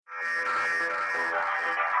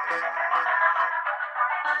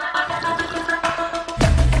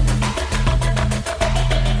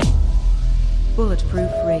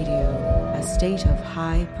Bulletproof Radio, a state of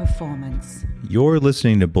high performance. You're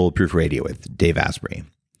listening to Bulletproof Radio with Dave Asprey.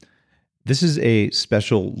 This is a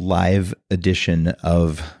special live edition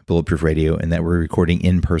of Bulletproof Radio in that we're recording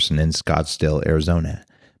in person in Scottsdale, Arizona.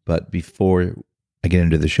 But before I get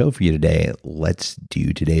into the show for you today, let's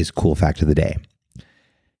do today's cool fact of the day.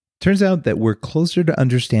 Turns out that we're closer to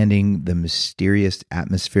understanding the mysterious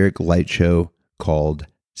atmospheric light show called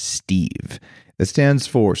STEVE. That stands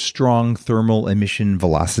for Strong Thermal Emission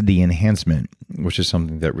Velocity Enhancement, which is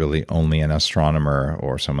something that really only an astronomer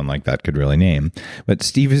or someone like that could really name. But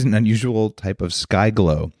STEVE is an unusual type of sky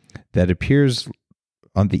glow that appears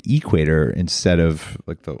on the equator instead of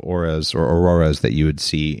like the auras or auroras that you would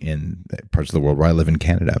see in parts of the world where I live in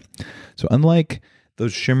Canada. So unlike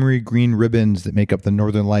those shimmery green ribbons that make up the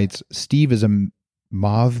northern lights, STEVE is a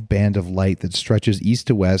mauve band of light that stretches east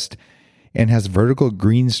to west and has vertical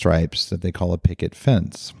green stripes that they call a picket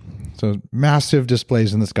fence. So massive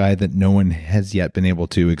displays in the sky that no one has yet been able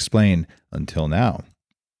to explain until now.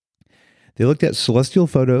 They looked at celestial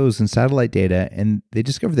photos and satellite data, and they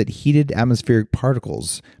discovered that heated atmospheric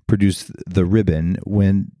particles produce the ribbon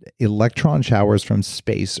when electron showers from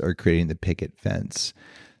space are creating the picket fence.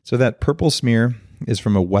 So that purple smear is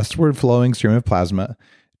from a westward flowing stream of plasma.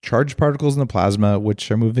 Charged particles in the plasma, which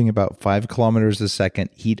are moving about 5 kilometers a second,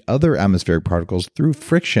 heat other atmospheric particles through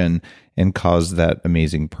friction and cause that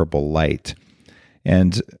amazing purple light.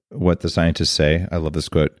 And what the scientists say, I love this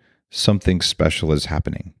quote, something special is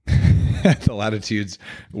happening. At the latitudes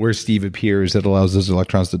where STEVE appears, it allows those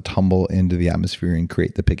electrons to tumble into the atmosphere and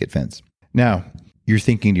create the picket fence. Now, you're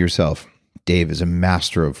thinking to yourself, Dave is a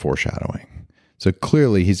master of foreshadowing. So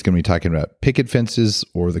clearly he's going to be talking about picket fences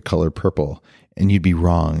or the color purple. And you'd be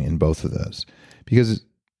wrong in both of those. Because it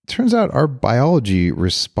turns out our biology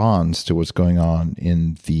responds to what's going on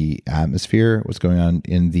in the atmosphere, what's going on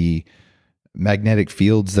in the magnetic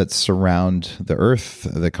fields that surround the Earth,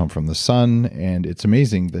 that come from the sun. And it's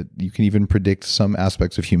amazing that you can even predict some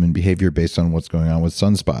aspects of human behavior based on what's going on with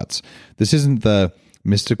sunspots. This isn't the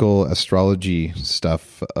mystical astrology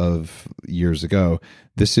stuff of years ago.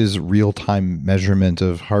 This is real-time measurement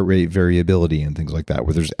of heart rate variability and things like that,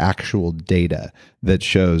 where there's actual data that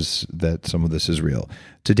shows that some of this is real.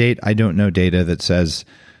 To date, I don't know data that says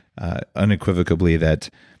unequivocally that,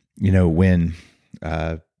 when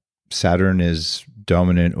Saturn is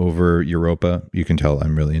dominant over Europa, you can tell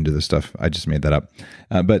I'm really into this stuff. I just made that up.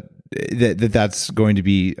 But that's going to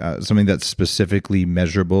be something that's specifically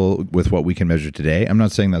measurable with what we can measure today. I'm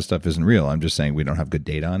not saying that stuff isn't real. I'm just saying we don't have good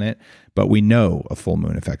data on it. But we know a full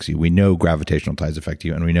moon affects you. We know gravitational tides affect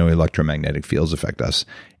you. And we know electromagnetic fields affect us.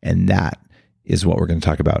 And that is what we're going to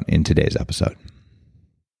talk about in today's episode.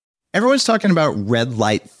 Everyone's talking about red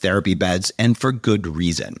light therapy beds, and for good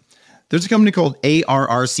reason. There's a company called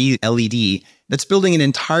ARRC LED that's building an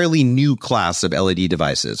entirely new class of LED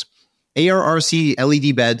devices. ARRC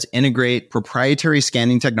LED beds integrate proprietary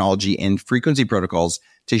scanning technology and frequency protocols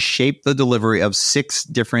to shape the delivery of 6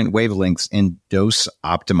 different wavelengths in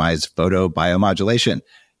dose-optimized photobiomodulation.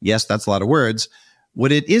 Yes, that's a lot of words.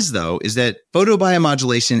 What it is, though, is that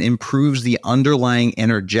photobiomodulation improves the underlying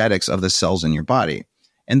energetics of the cells in your body.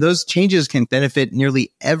 And those changes can benefit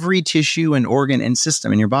nearly every tissue and organ and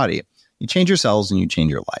system in your body. You change your cells and you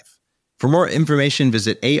change your life. For more information,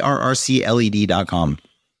 visit arrcled.com.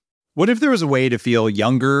 What if there was a way to feel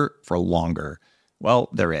younger for longer? Well,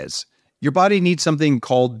 there is. Your body needs something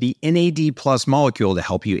called the NAD+ molecule to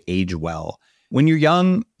help you age well. When you're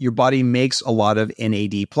young, your body makes a lot of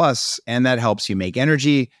NAD+, and that helps you make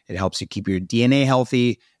energy, it helps you keep your DNA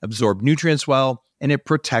healthy, absorb nutrients well, and it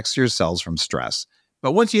protects your cells from stress.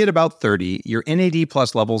 But once you hit about 30, your NAD+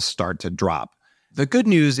 levels start to drop. The good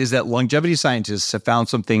news is that longevity scientists have found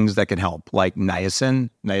some things that can help, like niacin,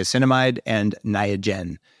 niacinamide, and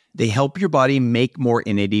Niagen. They help your body make more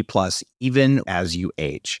NAD+ even as you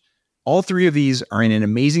age. All 3 of these are in an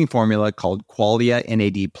amazing formula called Qualia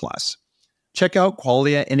NAD+. Check out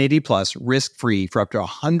Qualia NAD+ risk-free for up to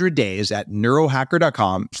 100 days at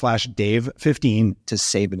neurohacker.com/Dave15 to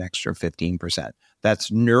save an extra 15%.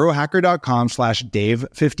 That's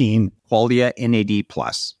neurohacker.com/Dave15, Qualia NAD+.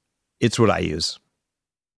 It's what I use.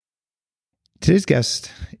 Today's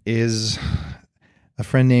guest is a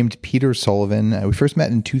friend named Peter Sullivan. We first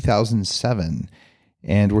met in 2007,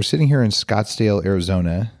 and we're sitting here in Scottsdale,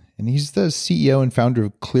 Arizona, and he's the CEO and founder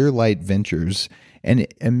of Clearlight Ventures, and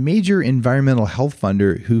a major environmental health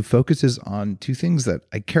funder who focuses on 2 things that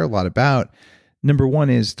I care a lot about. Number one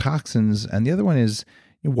is toxins, and the other one is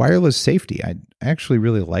Wireless safety. I actually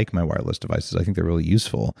really like my wireless devices. I think they're really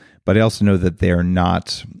useful, but I also know that they are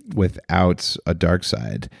not without a dark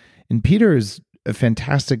side. And Peter is a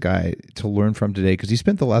fantastic guy to learn from today because he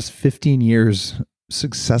spent the last 15 years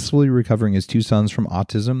successfully recovering his two sons from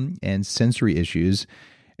autism and sensory issues.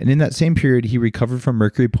 And in that same period, he recovered from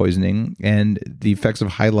mercury poisoning and the effects of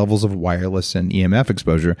high levels of wireless and EMF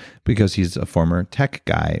exposure because he's a former tech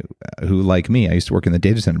guy who, like me, I used to work in the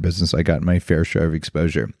data center business. I got my fair share of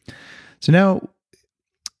exposure. So now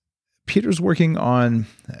Peter's working on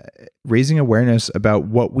raising awareness about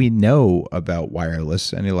what we know about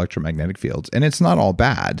wireless and electromagnetic fields. And it's not all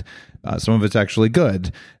bad. Some of it's actually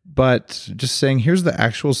good. But just saying, here's the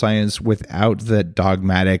actual science without the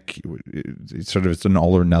dogmatic, it's an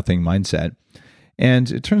all or nothing mindset.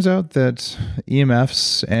 And it turns out that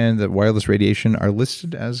EMFs and that wireless radiation are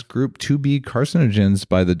listed as group 2B carcinogens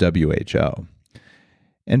by the WHO.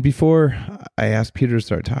 And before I asked Peter to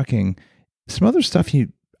start talking, some other stuff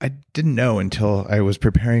I didn't know until I was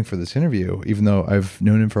preparing for this interview, even though I've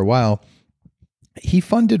known him for a while. He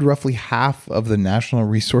funded roughly half of the National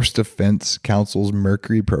Resource Defense Council's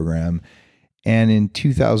mercury program. And in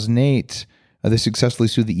 2008, they successfully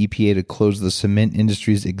sued the EPA to close the cement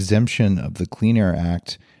industry's exemption of the Clean Air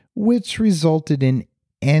Act, which resulted in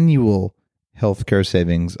annual healthcare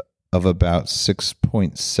savings of about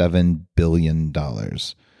 $6.7 billion.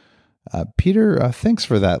 Peter, thanks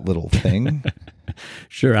for that little thing.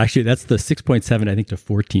 Sure. Actually, that's the 6.7, I think, to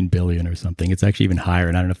 14 billion or something. It's actually even higher.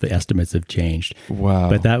 And I don't know if the estimates have changed. Wow.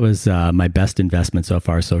 But that was my best investment so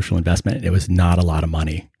far, social investment. It was not a lot of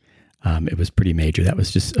money. It was pretty major. That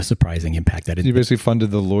was just a surprising impact. You basically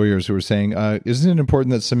funded the lawyers who were saying, isn't it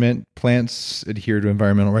important that cement plants adhere to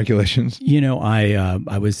environmental regulations?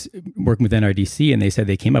 I was working with NRDC and they said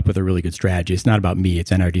they came up with a really good strategy. It's not about me.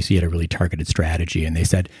 It's NRDC had a really targeted strategy. And they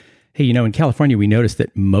said, hey, in California, we noticed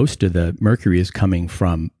that most of the mercury is coming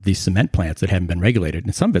from these cement plants that haven't been regulated,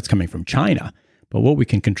 and some of it's coming from China. But what we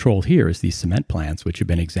can control here is these cement plants, which have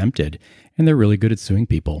been exempted, and they're really good at suing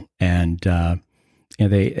people. And I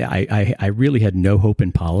really had no hope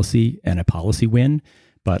in policy and a policy win,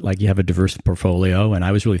 but like you have a diverse portfolio, and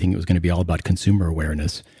I was really thinking it was going to be all about consumer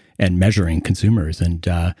awareness and measuring consumers, and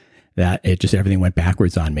that it just everything went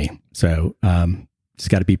backwards on me. So just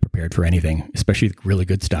got to be prepared for anything, especially really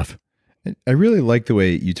good stuff. I really like the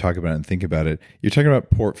way you talk about it and think about it. You're talking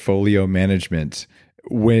about portfolio management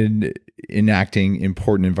when enacting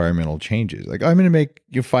important environmental changes. Like, I'm going to make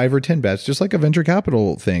 5 or 10 bets, just like a venture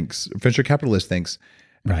capitalist thinks,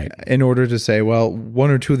 right? In order to say, well,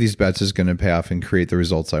 1 or 2 of these bets is going to pay off and create the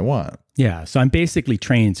results I want. Yeah. So I'm basically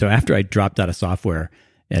trained. So after I dropped out of software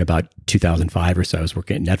in about 2005 or so, I was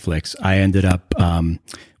working at Netflix. I ended up,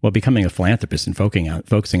 becoming a philanthropist and focusing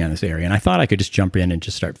on this area. And I thought I could just jump in and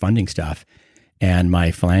just start funding stuff. And my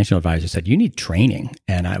financial advisor said, you need training.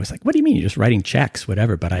 And I was like, what do you mean? You're just writing checks,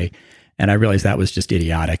 whatever. But I realized that was just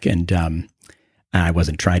idiotic. And I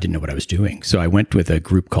didn't know what I was doing. So I went with a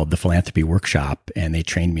group called the Philanthropy Workshop, and they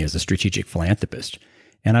trained me as a strategic philanthropist.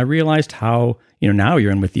 And I realized how, now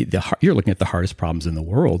you're in with you're looking at the hardest problems in the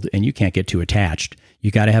world, and you can't get too attached. You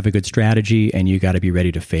got to have a good strategy, and you got to be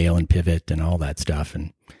ready to fail and pivot and all that stuff.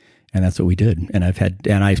 And that's what we did. And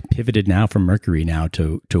I've pivoted now from mercury now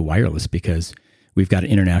to wireless because we've got an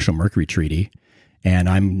international mercury treaty, and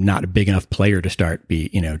I'm not a big enough player to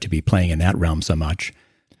to be playing in that realm so much.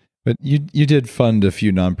 But you did fund a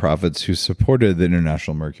few nonprofits who supported the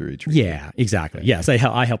International Mercury Treaty. Yeah, exactly. Yes, I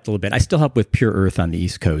helped a little bit. I still help with Pure Earth on the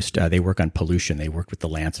East Coast. They work on pollution. They work with the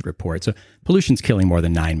Lancet report. So pollution's killing more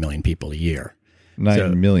than 9 million people a year.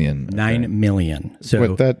 9 million. 9 million.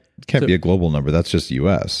 So that can't be a global number. That's just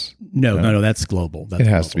U.S. No, that's global. It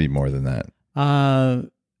has to be more than that.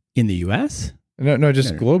 In the U.S.? No,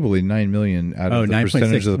 just globally, 9 million out of the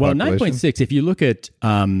percentage of the population. 9.6, if you look at,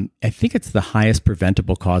 I think it's the highest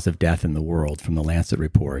preventable cause of death in the world from the Lancet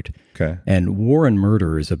report. Okay. And war and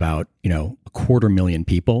murder is about, 250,000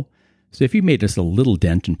 people. So if you made just a little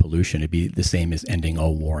dent in pollution, it'd be the same as ending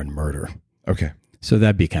all war and murder. Okay. So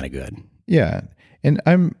that'd be kind of good. Yeah. And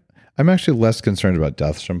I'm actually less concerned about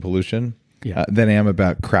deaths from pollution than I am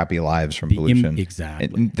about crappy lives from pollution. Exactly.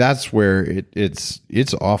 And that's where it's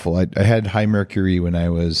awful. I had high mercury when I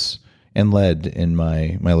was, and lead in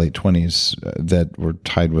my late 20s that were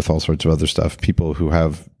tied with all sorts of other stuff. People who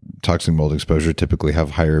have toxic mold exposure typically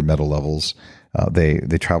have higher metal levels. They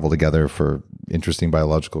travel together for interesting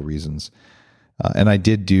biological reasons. And I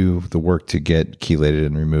did do the work to get chelated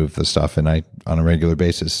and remove the stuff. And I, on a regular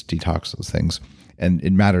basis, detox those things. And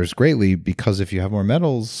it matters greatly because if you have more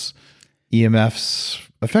metals, EMFs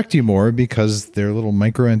affect you more because they're little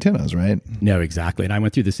micro antennas, right? No, exactly. And I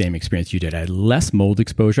went through the same experience you did. I had less mold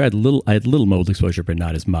exposure. I had little mold exposure, but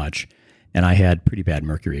not as much. And I had pretty bad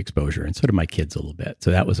mercury exposure, and so did my kids a little bit.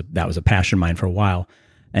 So that was a passion of mine for a while.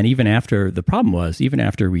 And even after we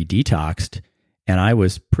detoxed and I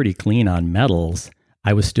was pretty clean on metals,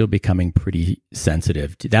 I was still becoming pretty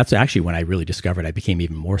sensitive. That's actually when I really discovered I became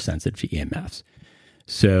even more sensitive to EMFs.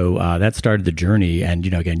 So that started the journey. And,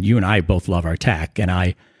 again, you and I both love our tech. And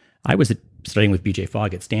I was studying with BJ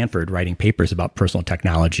Fogg at Stanford, writing papers about personal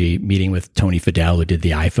technology, meeting with Tony Fadell, who did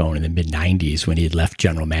the iPhone in the mid-90s when he had left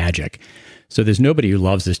General Magic. So there's nobody who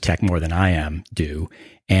loves this tech more than I do.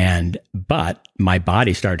 But my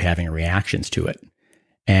body started having reactions to it.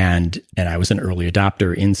 And I was an early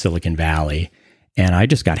adopter in Silicon Valley. And I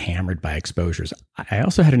just got hammered by exposures. I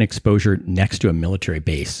also had an exposure next to a military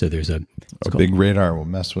base. So there's a big radar will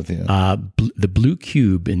mess with you. The Blue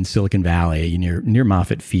Cube in Silicon Valley near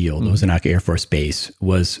Moffett Field, Ozenak Air Force Base,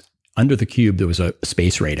 was under the cube. There was a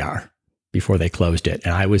space radar before they closed it,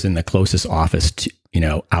 and I was in the closest office to,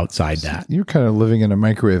 outside that. You're kind of living in a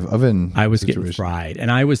microwave oven. I was getting fried, and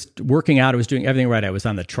I was working out. I was doing everything right. I was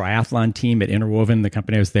on the triathlon team at Interwoven, the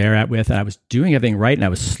company I was there with, and I was doing everything right, and I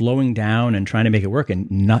was slowing down and trying to make it work,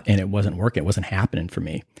 and it wasn't working. It wasn't happening for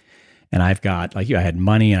me. And I've got, like you, I had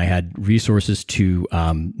money and I had resources to,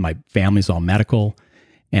 my family's all medical,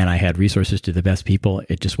 and I had resources to the best people.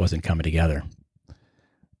 It just wasn't coming together.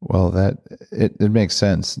 Well, it makes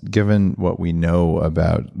sense given what we know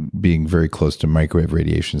about being very close to microwave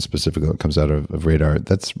radiation, specifically what comes out of radar.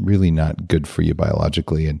 That's really not good for you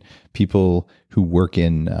biologically. And people who work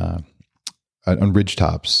on ridge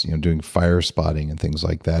tops, doing fire spotting and things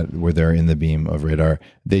like that, where they're in the beam of radar,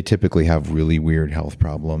 they typically have really weird health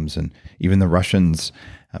problems. And even the Russians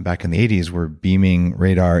back in the 80s were beaming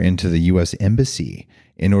radar into the U.S. embassy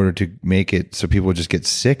in order to make it so people would just get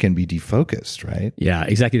sick and be defocused, right? Yeah,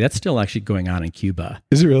 exactly. That's still actually going on in Cuba.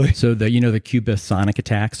 Is it really? So the Cuba sonic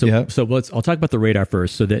attack. So I'll talk about the radar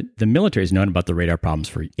first. So that the military has known about the radar problems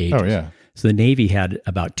for ages. Oh yeah. So the Navy had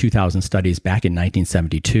about 2,000 studies back in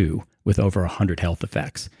 1972 with over 100 health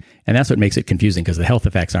effects. And that's what makes it confusing, because the health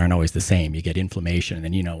effects aren't always the same. You get inflammation,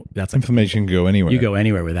 and then that's inflammation can go anywhere. You go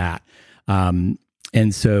anywhere with that.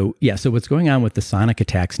 And so what's going on with the sonic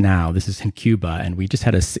attacks now, this is in Cuba, and we just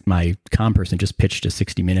had my comm person just pitched a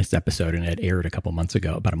 60 Minutes episode, and it aired about a month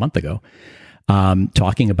ago,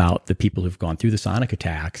 talking about the people who've gone through the sonic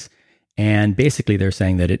attacks. And basically they're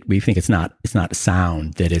saying that we think it's not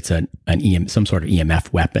sound, that it's some sort of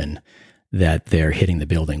EMF weapon that they're hitting the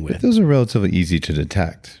building with. But those are relatively easy to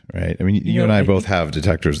detect, right? I mean, you and I both have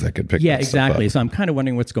detectors that could pick that stuff up. So I'm kind of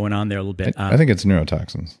wondering what's going on there a little bit. I think it's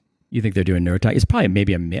neurotoxins. You think they're doing neurotoxins? It's probably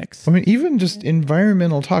maybe a mix. I mean, even just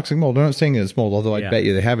environmental toxic mold. I'm not saying it's mold, although I bet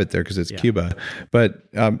you they have it there because it's Cuba. But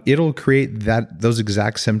it'll create those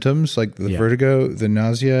exact symptoms, like the vertigo, the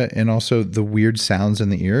nausea, and also the weird sounds in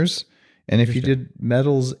the ears. And if you did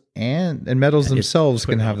metals and metals themselves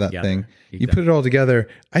can have that thing. Exactly. You put it all together,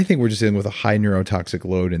 I think we're just dealing with a high neurotoxic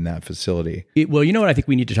load in that facility. Well, you know what I think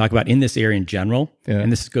we need to talk about in this area in general,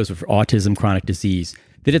 and this goes for autism, chronic disease,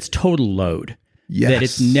 that it's total load. Yes. That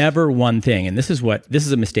it's never one thing. And this is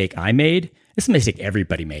a mistake I made. This is a mistake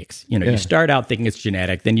everybody makes. You start out thinking it's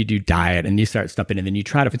genetic, then you do diet, and you start stuffing, and then you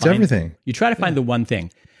try to find everything. You try to find the one thing.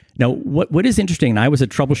 Now, what is interesting, and I was a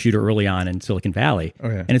troubleshooter early on in Silicon Valley.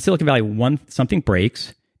 Okay. And in Silicon Valley, something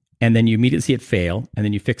breaks, and then you immediately see it fail, and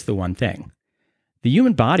then you fix the one thing. The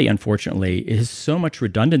human body, unfortunately, is so much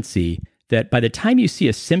redundancy that by the time you see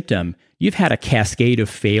a symptom, you've had a cascade of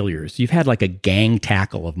failures. You've had like a gang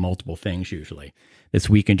tackle of multiple things usually that's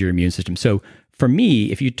weakened your immune system. So for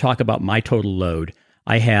me, if you talk about my total load,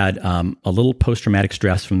 I had a little post-traumatic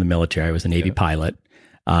stress from the military. I was a Navy pilot.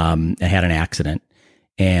 I had an accident,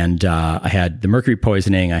 and I had the mercury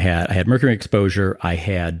poisoning. I had mercury exposure. I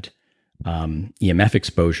had EMF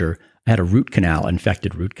exposure. I had a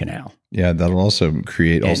infected root canal. Yeah, that'll also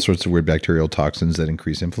create all sorts of weird bacterial toxins that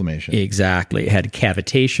increase inflammation. Exactly. I had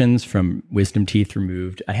cavitations from wisdom teeth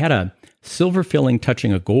removed. I had a silver filling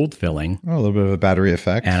touching a gold filling. Oh, a little bit of a battery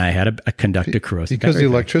effect. And I had a conductive corrosive because the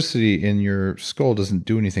electricity in your skull doesn't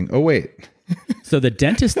do anything. Oh, wait. So the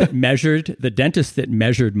dentist that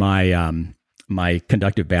measured my my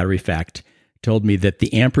conductive battery effect told me that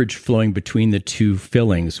the amperage flowing between the two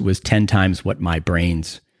fillings was 10 times what my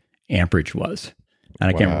brain's amperage was. And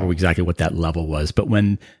I can't remember exactly what that level was. But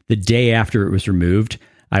when the day after it was removed,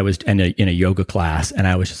 I was in a yoga class, and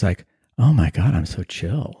I was just like, oh my God, I'm so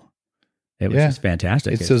chill. It was just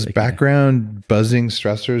fantastic. It's those background buzzing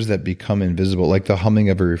stressors that become invisible, like the humming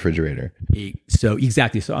of a refrigerator. So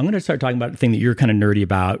exactly. So I'm going to start talking about the thing that you're kind of nerdy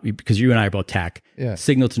about because you and I are both tech,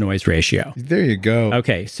 signal to noise ratio. There you go.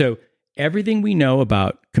 Okay. So everything we know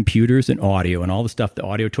about computers and audio and all the stuff the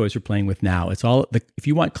audio toys are playing with now, it's all, if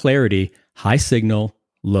you want clarity, high signal,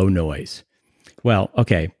 low noise. Well,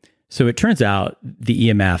 okay. So it turns out the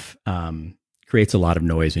EMF creates a lot of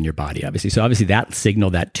noise in your body, obviously. So obviously that signal,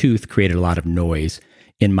 that tooth created a lot of noise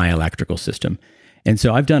in my electrical system. And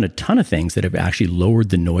so I've done a ton of things that have actually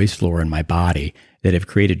lowered the noise floor in my body that have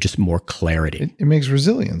created just more clarity. It makes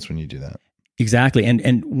resilience when you do that. Exactly.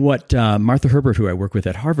 And what Martha Herbert, who I work with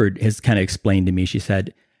at Harvard, has kind of explained to me, she says,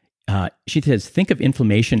 think of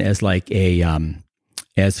inflammation as like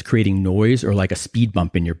as creating noise or like a speed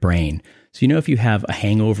bump in your brain. So, if you have a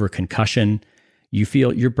hangover, concussion,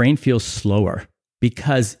 your brain feels slower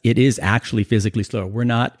because it is actually physically slower.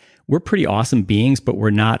 We're pretty awesome beings, but we're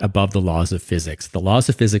not above the laws of physics. The laws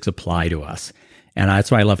of physics apply to us. And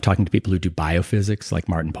that's why I love talking to people who do biophysics like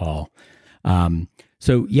Martin Pall.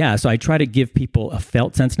 So I try to give people a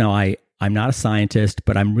felt sense. Now, I'm not a scientist,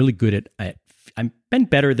 but I'm really good at I've been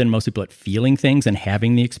better than most people at feeling things and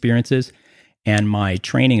having the experiences. And my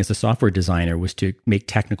training as a software designer was to make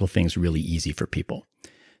technical things really easy for people.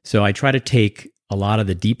 So I try to take a lot of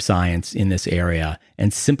the deep science in this area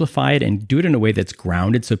and simplify it and do it in a way that's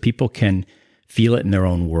grounded so people can feel it in their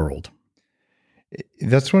own world.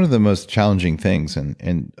 That's one of the most challenging things.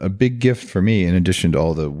 And a big gift for me, in addition to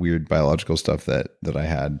all the weird biological stuff that I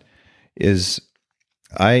had, is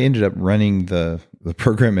I ended up running the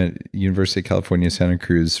program at University of California, Santa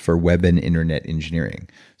Cruz for web and internet engineering.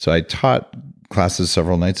 So I taught classes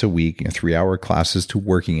several nights a week, 3-hour classes to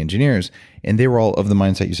working engineers. And they were all of the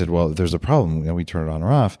mindset you said, well, if there's a problem, we turn it on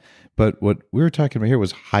or off. But what we were talking about here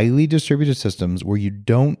was highly distributed systems where you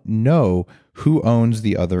don't know who owns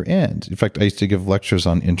the other end. In fact, I used to give lectures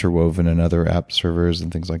on Interwoven and other app servers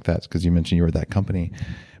and things like that, because you mentioned you were at that company.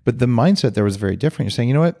 But the mindset there was very different. You're saying,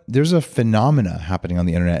 you know what? There's a phenomena happening on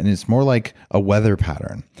the internet, and it's more like a weather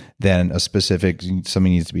pattern than a specific,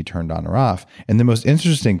 something needs to be turned on or off. And the most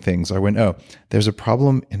interesting things, I went, there's a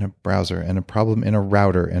problem in a browser and a problem in a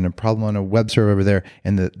router and a problem on a web server over there.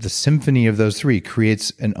 And the symphony of those three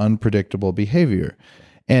creates an unpredictable behavior.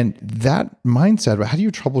 And that mindset, how do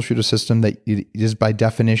you troubleshoot a system that is by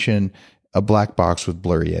definition a black box with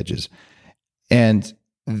blurry edges? And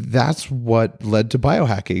that's what led to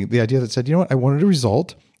biohacking. The idea that said, you know what, I wanted a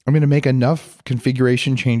result. I'm going to make enough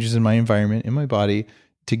configuration changes in my environment, in my body,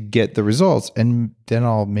 to get the results. And then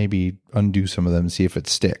I'll maybe undo some of them and see if it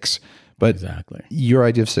sticks. But exactly, your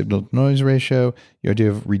idea of signal to noise ratio, your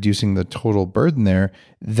idea of reducing the total burden there,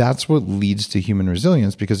 that's what leads to human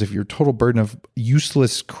resilience. Because if your total burden of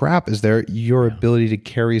useless crap is there, your ability to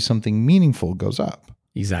carry something meaningful goes up.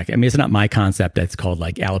 Exactly. I mean, it's not my concept. It's called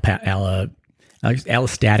like allostatic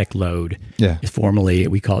load. Yeah. Formally,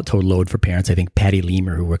 we call it total load for parents. I think Patty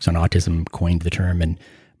Lemur, who works on autism, coined the term, and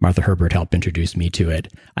Martha Herbert helped introduce me to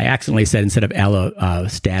it. I accidentally said, instead of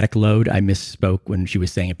allostatic load, I misspoke when she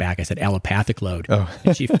was saying it back. I said allopathic load. Oh.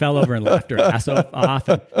 And she fell over and laughed her ass off.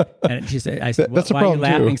 And she said, I said, why are you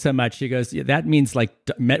laughing so much? She goes, that means like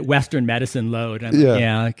Western medicine load. And I'm like,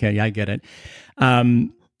 yeah, okay, I get it.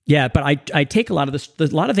 But I take a lot of this,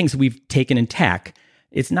 there's a lot of things we've taken in tech.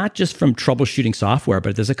 It's not just from troubleshooting software,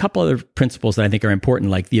 but there's a couple other principles that I think are important,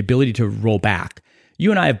 like the ability to roll back. You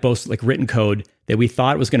and I have both like written code that we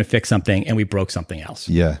thought was going to fix something and we broke something else.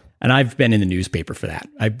 Yeah. And I've been in the newspaper for that.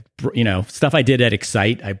 Stuff I did at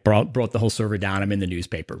Excite, I brought the whole server down. I'm in the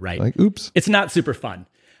newspaper, right? Like, oops. It's not super fun.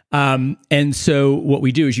 And so what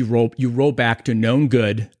we do is you roll back to known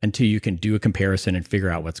good until you can do a comparison and figure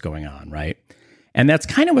out what's going on, right? And that's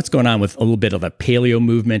kind of what's going on with a little bit of a paleo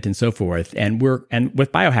movement and so forth. And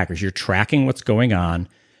with biohackers, you're tracking what's going on.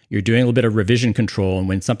 You're doing a little bit of revision control. And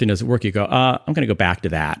when something doesn't work, you go, I'm going to go back to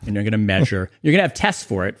that. And you're going to measure. You're going to have tests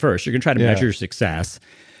for it first. You're going to try to measure your success.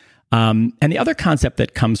 And the other concept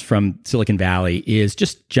that comes from Silicon Valley is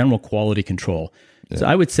just general quality control. Yeah. So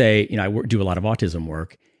I would say, I do a lot of autism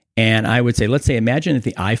work. And I would say, let's say, imagine that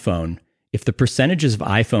the iPhone, if the percentages of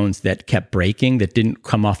iPhones that kept breaking, that didn't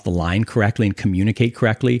come off the line correctly and communicate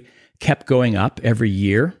correctly, kept going up every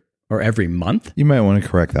year or every month. You might want to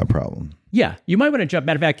correct that problem. Yeah, you might want to jump.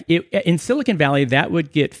 Matter of fact, in Silicon Valley, that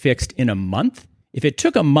would get fixed in a month. If it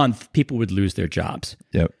took a month, people would lose their jobs.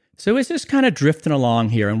 Yep. So it's just kind of drifting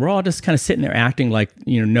along here, and we're all just kind of sitting there acting like,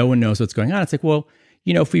 no one knows what's going on. It's like, well,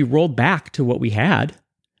 if we roll back to what we had,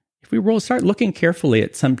 if we start looking carefully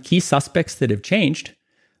at some key suspects that have changed,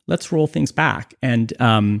 let's roll things back. And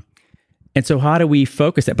so how do we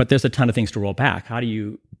focus that? But there's a ton of things to roll back. How do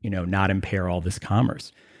you not impair all this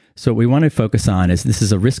commerce. So what we want to focus on is this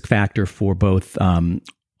is a risk factor for both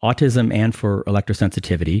autism and for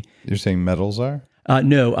electrosensitivity. You're saying metals are?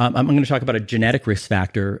 No, I'm going to talk about a genetic risk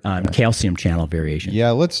factor, calcium channel variation.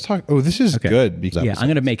 Yeah, let's talk. Oh, this is good. Yeah, I'm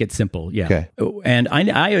going to make it simple. Yeah. Okay. And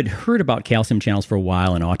I had heard about calcium channels for a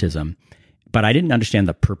while in autism, but I didn't understand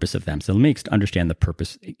the purpose of them. So let me explain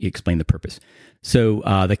the purpose. So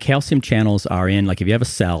the calcium channels are in, like if you have a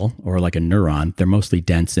cell or like a neuron, they're mostly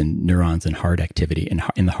dense in neurons and heart activity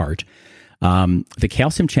in the heart. The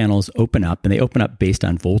calcium channels open up, and they open up based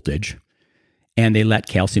on voltage, and they let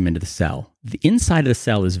calcium into the cell. The inside of the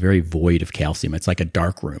cell is very void of calcium. It's like a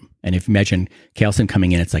dark room. And if you imagine calcium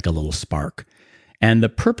coming in, it's like a little spark. And the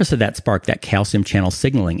purpose of that spark, that calcium channel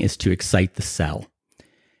signaling, is to excite the cell.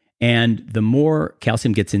 And the more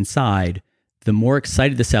calcium gets inside, the more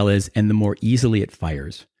excited the cell is and the more easily it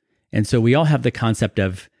fires. And so we all have the concept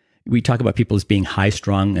of, we talk about people as being high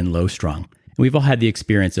strung and low strung. And we've all had the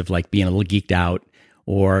experience of like being a little geeked out,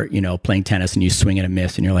 or, playing tennis and you swing and a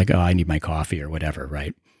miss and you're like, oh, I need my coffee or whatever,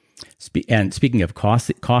 right? And speaking of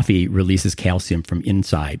coffee releases calcium from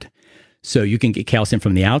inside. So you can get calcium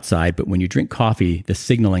from the outside, but when you drink coffee, the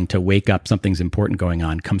signaling to wake up, something's important going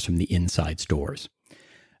on, comes from the inside stores.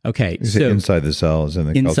 Okay. So inside the cells, and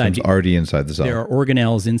the calcium's already inside the cell. There are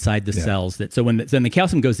organelles inside the cells so when the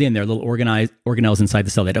calcium goes in, there are little organelles inside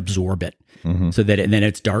the cell that absorb it. So that, and then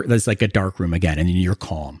it's dark. That's like a dark room again, and then you're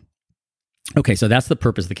calm. Okay, so that's the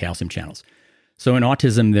purpose of the calcium channels. So in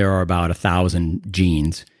autism, there are about 1,000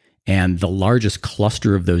 genes, and the largest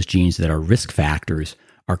cluster of those genes that are risk factors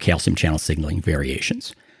are calcium channel signaling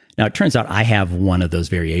variations. Now, it turns out I have one of those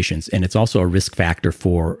variations, and it's also a risk factor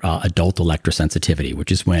for adult electrosensitivity,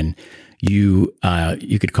 which is when you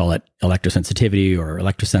could call it electrosensitivity or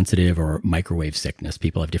electrosensitive or microwave sickness.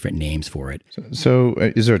 People have different names for it. So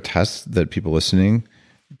is there a test that people listening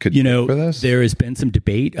could for this? There has been some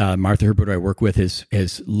debate. Martha Herbert, who I work with,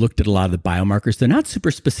 has looked at a lot of the biomarkers. They're not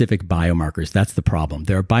super specific biomarkers. That's the problem.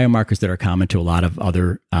 There are biomarkers that are common to a lot of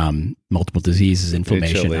other multiple diseases,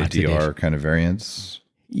 inflammation, HLA-DR kind of variants.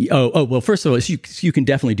 Well, first of all, you can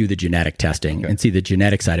definitely do the genetic testing and see the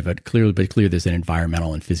genetic side of it. Clearly there's an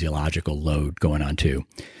environmental and physiological load going on too.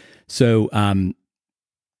 So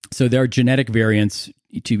there are genetic variants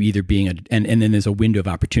to either being and then there's a window of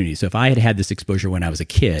opportunity. So if I had had this exposure when I was a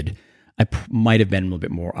kid, I might have been a little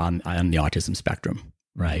bit more on the autism spectrum,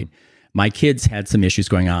 right? Mm-hmm. My kids had some issues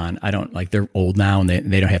going on. I don't like, they're old now and they're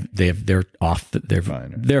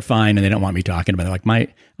fine, they're fine, and they don't want me talking about it. Like I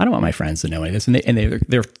don't want my friends to know any of this, and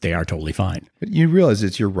they are totally fine. But you realize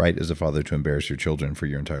it's your right as a father to embarrass your children for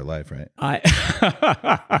your entire life, right?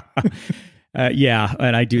 Yeah,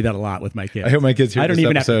 and I do that a lot with my kids. I hope my kids hear this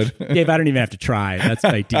episode. Dave, I don't even have to try. That's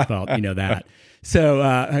by default. You know that. So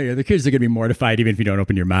the kids are going to be mortified even if you don't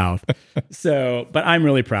open your mouth. But I'm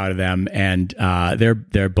really proud of them, and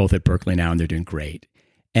they're both at Berkeley now, and they're doing great.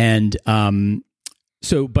 And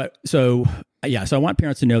so I want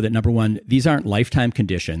parents to know that, number one, these aren't lifetime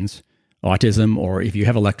conditions. Autism, or if you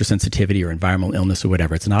have electrosensitivity or environmental illness or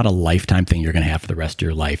whatever, it's not a lifetime thing you're going to have for the rest of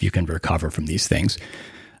your life. You can recover from these things.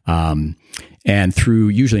 And through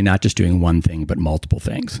usually not just doing one thing, but multiple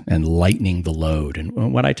things and lightening the load.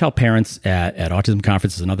 And what I tell parents at autism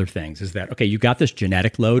conferences and other things is that, okay, you got this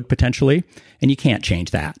genetic load potentially, and you can't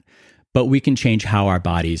change that, but we can change how our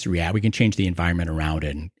bodies react. We can change the environment around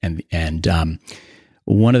it. And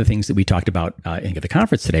one of the things that we talked about at the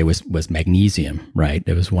conference today was magnesium, right?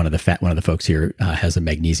 It was one of the folks here has a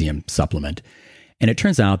magnesium supplement. And it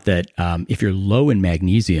turns out that if you're low in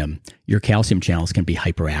magnesium, your calcium channels can be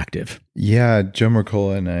hyperactive. Yeah, Joe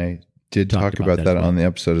Mercola and I did talk about that on the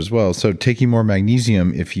episode as well. So taking more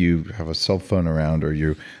magnesium if you have a cell phone around or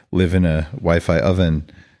you live in a Wi-Fi oven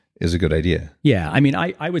is a good idea. Yeah, I mean,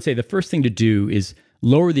 I would say the first thing to do is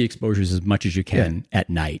lower the exposures as much as you can at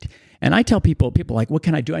night. And I tell people are like, what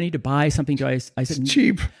can I do? I need to buy something. I said, it's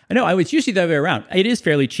cheap. I know. I was usually the other way around. It is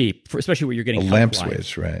fairly cheap, especially what you're getting. A lamp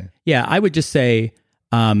switch, right? Yeah. I would just say,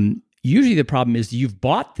 usually the problem is you've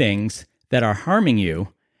bought things that are harming you.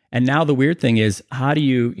 And now the weird thing is, how do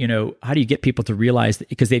you get people to realize that,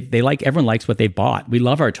 because everyone likes what they bought. We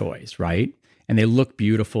love our toys, right? And they look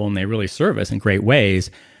beautiful and they really serve us in great ways.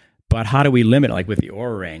 But how do we limit it? Like with the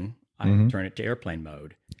Oura Ring, I turn it to airplane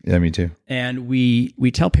mode. Yeah, me too. And we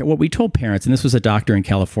told parents, and this was a doctor in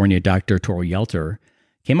California, Dr. Toro Yelter,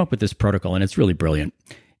 came up with this protocol, and it's really brilliant.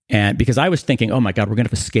 And because I was thinking, oh my God, we're going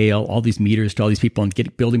to have to scale all these meters to all these people and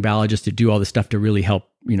get building biologists to do all this stuff to really help,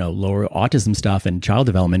 lower autism stuff and child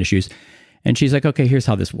development issues. And she's like, okay, here's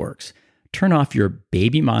how this works. Turn off your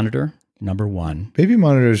baby monitor, number one. Baby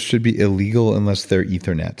monitors should be illegal unless they're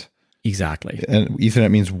Ethernet. Exactly. And Ethernet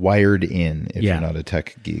means wired in if Yeah. you're not a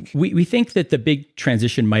tech geek. We think that the big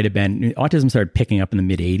transition might have been autism started picking up in the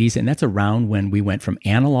mid 80s, and that's around when we went from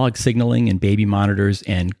analog signaling in baby monitors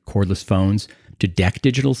and cordless phones to DEC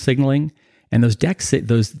digital signaling. And those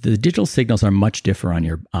the digital signals are much different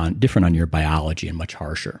on your biology and much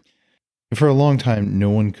harsher. For a long time, no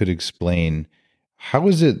one could explain how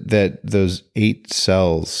is it that those 8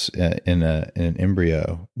 cells in an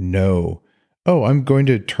embryo know, oh, I'm going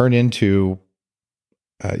to turn into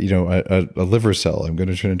a liver cell. I'm going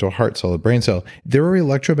to turn into a heart cell, a brain cell. There are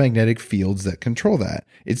electromagnetic fields that control that.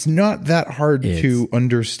 It's not that hard to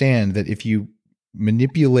understand that if you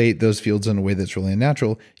manipulate those fields in a way that's really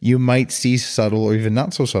unnatural, you might see subtle or even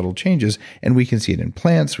not so subtle changes. And we can see it in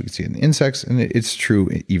plants, we can see it in insects, and it's true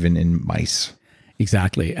even in mice.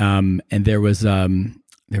 Exactly. And there was a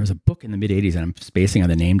book in the mid 80s, and I'm spacing on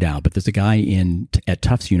the name now, but there's a guy at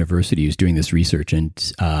Tufts University who's doing this research, and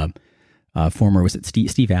was it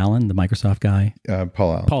Steve Allen, the Microsoft guy?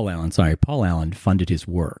 Paul Allen. Paul Allen funded his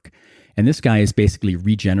work. And this guy is basically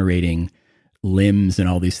regenerating limbs and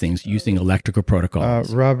all these things using electrical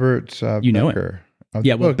protocols. Robert you know Becker.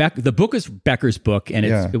 Yeah, well, the book is Becker's book, and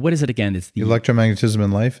it's what is it again? It's the Electromagnetism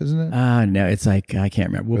in Life, isn't it? No, it's like I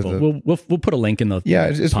can't remember. We'll put a link in the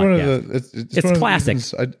it's one of the it's classic.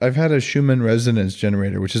 I've had a Schumann resonance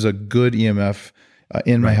generator, which is a good EMF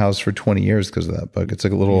in my house for 20 years because of that book. It's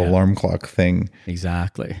like a little alarm clock thing.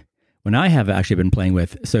 Exactly. When I have actually been playing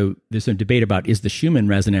with, so there's some debate about is the Schumann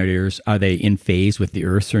resonators, are they in phase with the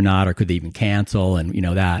Earth or not, or could they even cancel? And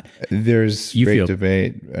that there's great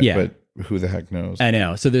debate. But who the heck knows? I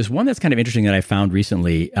know. So there's one that's kind of interesting that I found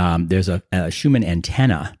recently. There's a Schumann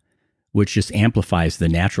antenna, which just amplifies the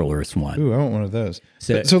natural Earth one. Ooh, I want one of those.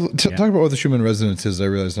 So talk about what the Schumann resonance is. I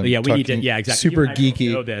realize I'm we need to, exactly. Super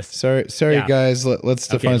geeky. Know this. Sorry guys. Let's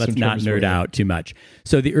define some terms. Let's not nerd out too much.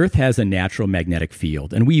 So the Earth has a natural magnetic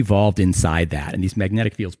field, and we evolved inside that. And these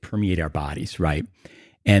magnetic fields permeate our bodies, right?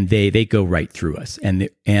 And they go right through us. And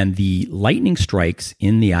the lightning strikes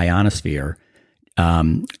in the ionosphere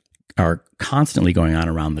are constantly going on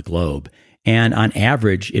around the globe. And on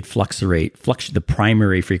average, the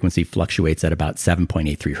primary frequency fluctuates at about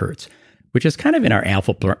 7.83 hertz, which is kind of in our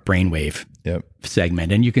alpha brainwave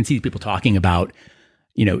segment. And you can see people talking about,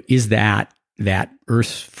 is that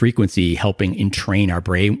Earth's frequency helping entrain our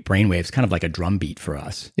brain waves, kind of like a drum beat for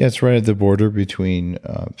us. Yeah, it's right at the border between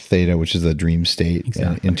theta, which is the dream state,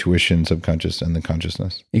 and intuition, subconscious, and the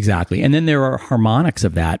consciousness. Exactly. And then there are harmonics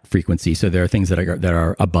of that frequency. So there are things that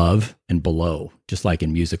are above and below, just like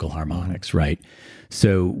in musical harmonics, right?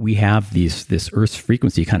 So we have this Earth's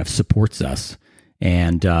frequency kind of supports us.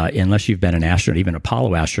 And unless you've been an astronaut, even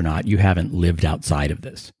Apollo astronaut, you haven't lived outside of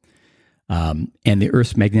this. And the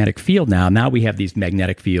Earth's magnetic field now we have these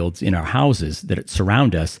magnetic fields in our houses that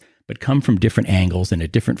surround us, but come from different angles and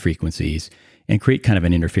at different frequencies and create kind of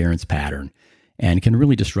an interference pattern and can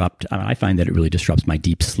really disrupt. I find that it really disrupts my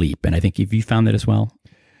deep sleep. And I think have you found that as well?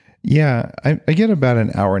 Yeah, I get about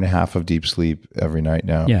an hour and a half of deep sleep every night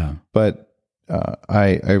now. Yeah. But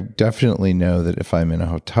I definitely know that if I'm in a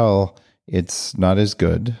hotel, it's not as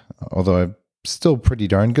good, although I'm still pretty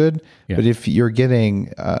darn good. Yeah. But if you're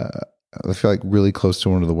getting... I feel like really close to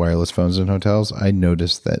one of the wireless phones in hotels, I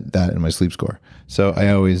notice that in my sleep score. So I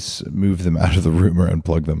always move them out of the room or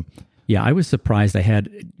unplug them. Yeah, I was surprised.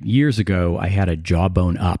 Years ago, I had a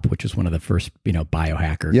Jawbone Up, which was one of the first,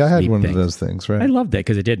 biohacker. Yeah, I had one of those things, right? I loved it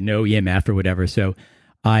because it did no EMF or whatever. So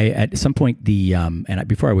at some point,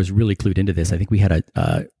 before I was really clued into this, I think we had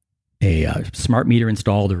a smart meter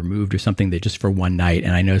installed or removed or something that just for one night.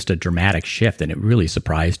 And I noticed a dramatic shift and it really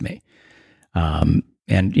surprised me.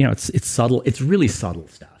 And it's subtle. It's really subtle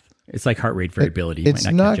stuff. It's like heart rate variability. It's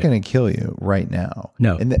not going to kill you right now.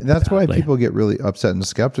 No, and that's why people get really upset and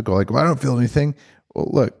skeptical. Like, well, I don't feel anything. Well,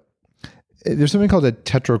 look, there's something called a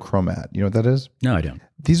tetrachromat. You know what that is? No, I don't.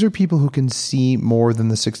 These are people who can see more than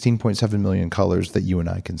the 16.7 million colors that you and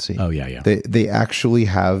I can see. Oh yeah. They actually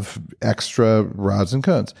have extra rods and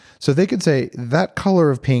cones, so they could say that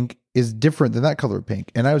color of pink is different than that color of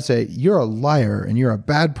pink. And I would say, you're a liar and you're a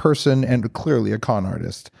bad person and clearly a con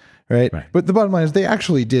artist, right? But the bottom line is they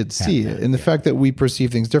actually did see it. And the fact that we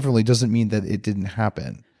perceive things differently doesn't mean that it didn't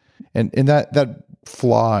happen. And that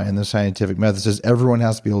flaw in the scientific method says everyone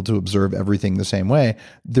has to be able to observe everything the same way.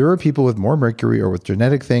 There are people with more mercury or with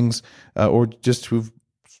genetic things or just who've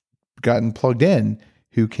gotten plugged in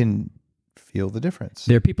who can feel the difference.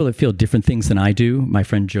 There are people that feel different things than I do. My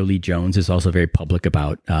friend Jolie Jones is also very public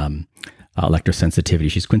about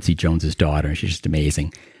electrosensitivity. She's Quincy Jones's daughter, and she's just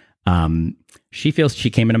amazing. She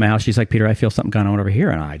came into my house. She's like, Peter, I feel something going on over here.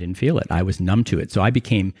 And I didn't feel it. I was numb to it. So I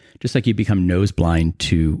became, just like you become nose blind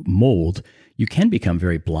to mold, you can become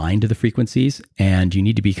very blind to the frequencies, and you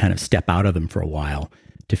need to be kind of step out of them for a while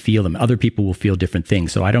to feel them. Other people will feel different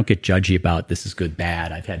things. So I don't get judgy about this is good,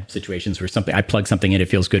 bad. I've had situations where I plug something in, it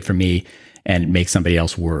feels good for me and it makes somebody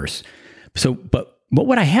else worse. So, but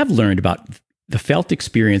what I have learned about the felt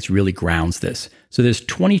experience really grounds this. So there's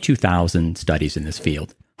 22,000 studies in this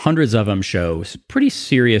field. Hundreds of them show pretty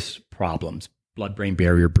serious problems: blood-brain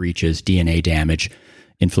barrier breaches, DNA damage,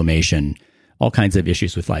 inflammation, all kinds of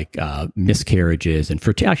issues with like miscarriages, and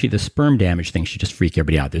actually the sperm damage thing should just freak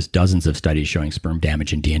everybody out. There's dozens of studies showing sperm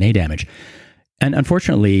damage and DNA damage. And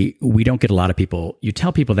unfortunately, we don't get a lot of people, you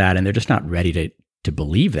tell people that and they're just not ready to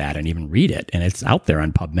believe that and even read it. And it's out there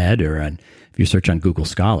on PubMed or if you search on Google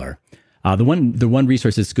Scholar. The one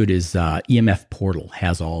resource that's good is EMF Portal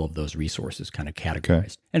has all of those resources kind of categorized.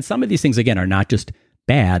 Okay. And some of these things, again, are not just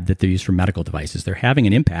bad that they're used for medical devices. They're having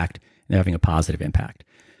an impact, and they're having a positive impact.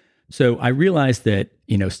 So I realized that,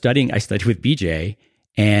 I studied with BJ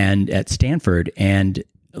and at Stanford, and,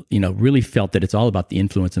 really felt that it's all about the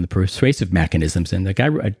influence and the persuasive mechanisms. And a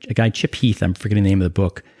guy, Chip Heath, I'm forgetting the name of the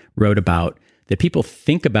book, wrote about that people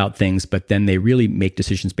think about things, but then they really make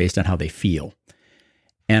decisions based on how they feel.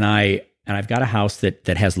 And I've got a house that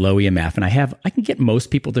has low EMF, and I can get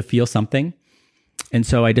most people to feel something. And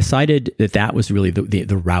so I decided that was really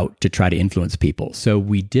the route to try to influence people. So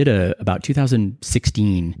we did about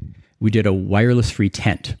 2016, we did a wireless free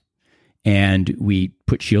tent, and we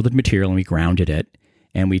put shielded material and we grounded it.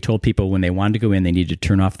 And we told people when they wanted to go in, they needed to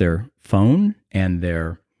turn off their phone and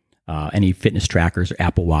their any fitness trackers or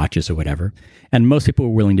Apple Watches or whatever. And most people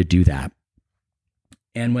were willing to do that.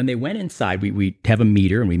 And when they went inside, we have a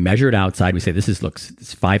meter and we measure it outside. We say,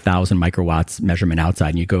 it's 5,000 microwatts measurement outside,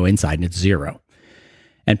 and you go inside and it's 0.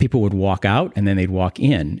 And people would walk out and then they'd walk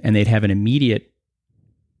in and they'd have an immediate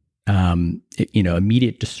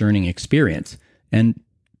discerning experience. And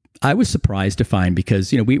I was surprised to find,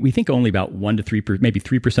 because, we think only about 1 to 3, maybe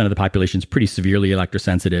 3% of the population is pretty severely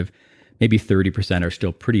electrosensitive. Maybe 30% are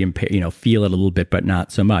still pretty impaired, feel it a little bit, but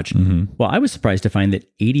not so much. Mm-hmm. Well, I was surprised to find that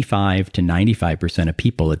 85 to 95% of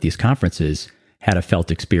people at these conferences had a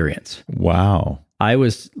felt experience. Wow. I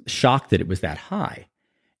was shocked that it was that high.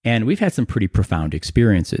 And we've had some pretty profound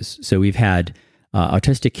experiences. So we've had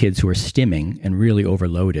autistic kids who are stimming and really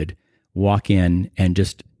overloaded walk in and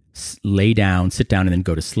just lay down, sit down, and then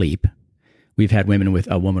go to sleep. We've had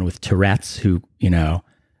a woman with Tourette's who, had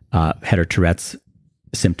her Tourette's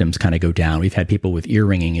symptoms kind of go down. We've had people with ear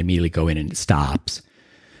ringing immediately go in and it stops.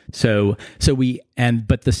 But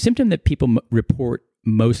the symptom that people report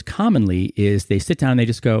most commonly is they sit down and they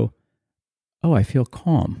just go, oh, I feel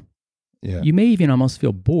calm. Yeah. You may even almost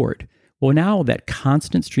feel bored. Well, now that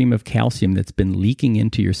constant stream of calcium that's been leaking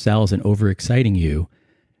into your cells and overexciting you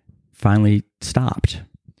finally stopped.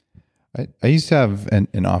 I used to have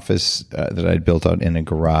an office that I'd built out in a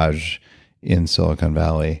garage in Silicon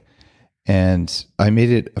Valley, and I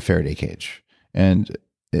made it a Faraday cage. And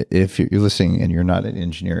if you're listening and you're not an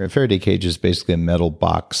engineer, a Faraday cage is basically a metal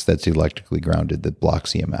box that's electrically grounded that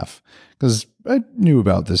blocks EMF. Because I knew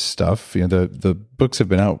about this stuff. The books have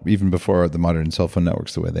been out even before the modern cell phone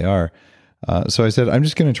networks the way they are. So I said, I'm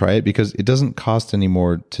just going to try it because it doesn't cost any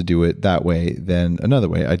more to do it that way than another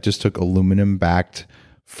way. I just took aluminum-backed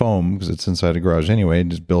foam, because it's inside a garage anyway, and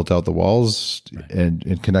just built out the walls. Right.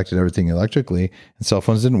 and connected everything electrically. And cell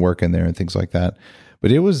phones didn't work in there and things like that.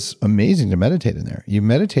 But it was amazing to meditate in there. You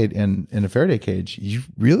meditate in a Faraday cage, you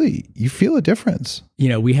feel a difference.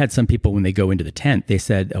 We had some people when they go into the tent,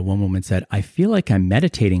 one woman said, I feel like I'm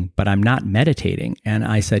meditating, but I'm not meditating. And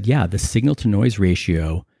I said, yeah, the signal to noise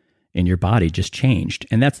ratio in your body just changed.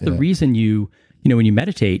 And that's the reason when you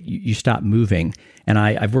meditate, you stop moving. And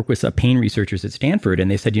I've worked with pain researchers at Stanford, and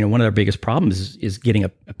they said, one of their biggest problems is getting a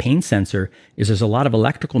pain sensor is there's a lot of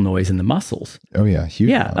electrical noise in the muscles. Oh yeah, huge.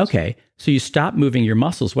 Yeah, amounts. Okay. So you stop moving your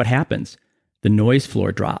muscles, what happens? The noise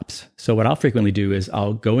floor drops. So what I'll frequently do is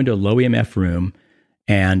I'll go into a low EMF room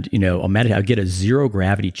and, I'll meditate. I'll get a zero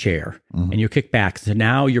gravity chair, and you'll kick back. So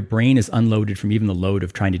now your brain is unloaded from even the load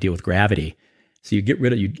of trying to deal with gravity. So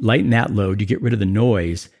you lighten that load, you get rid of the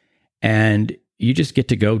noise, and you just get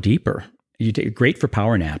to go deeper. Great for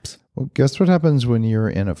power naps. Well, guess what happens when you're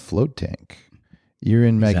in a float tank? You're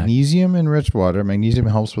in magnesium-enriched water. Magnesium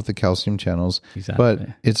helps with the calcium channels, but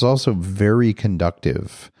it's also very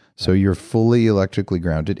conductive. So you're fully electrically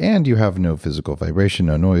grounded, and you have no physical vibration,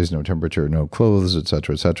 no noise, no temperature, no clothes, et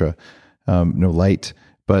cetera, no light.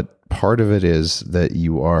 But part of it is that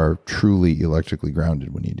you are truly electrically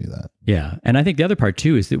grounded when you do that. Yeah. And I think the other part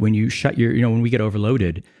too is that when you shut when we get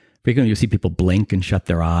overloaded, frequently you'll see people blink and shut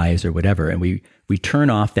their eyes or whatever. And we turn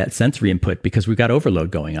off that sensory input because we've got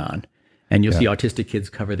overload going on. And you'll see autistic kids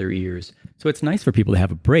cover their ears. So it's nice for people to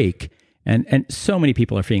have a break. And so many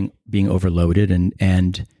people are being overloaded.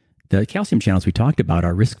 And the calcium channels we talked about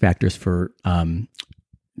are risk factors for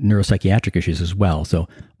neuropsychiatric issues as well. So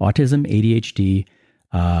autism, ADHD,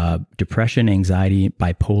 depression, anxiety,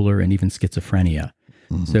 bipolar, and even schizophrenia.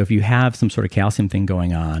 Mm-hmm. So if you have some sort of calcium thing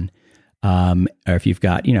going on, or if you've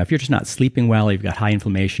got, if you're just not sleeping well, you've got high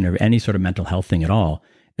inflammation or any sort of mental health thing at all,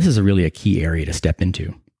 this is really a key area to step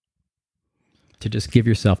into, to just give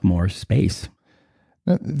yourself more space.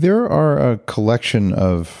 Now, there are a collection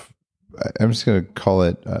of, I'm just going to call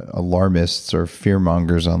it alarmists or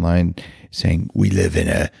fearmongers online saying, we live in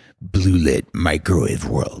a blue lit microwave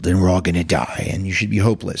world and we're all going to die and you should be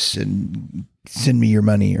hopeless and send me your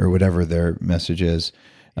money or whatever their message is.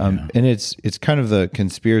 And it's kind of the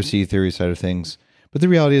conspiracy theory side of things. But the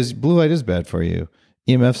reality is blue light is bad for you.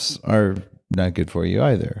 EMFs are not good for you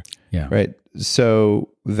either. Yeah. Right. So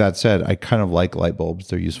that said, I kind of like light bulbs.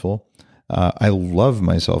 They're useful. I love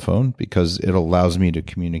my cell phone because it allows me to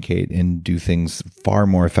communicate and do things far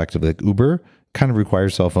more effectively. Like Uber kind of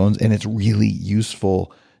requires cell phones, and it's really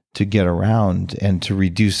useful to get around and to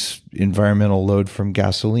reduce environmental load from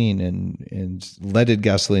gasoline and leaded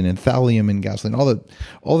gasoline and thallium in gasoline,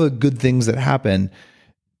 all the good things that happen.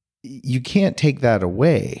 You can't take that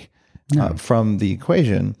away from the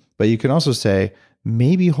equation, but you can also say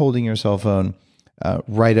maybe holding your cell phone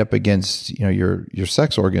right up against your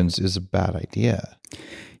sex organs is a bad idea.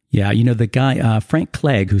 Yeah, the guy Frank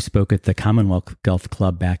Clegg, who spoke at the Commonwealth Golf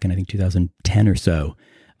Club back in I think 2010 or so,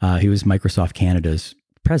 he was Microsoft Canada's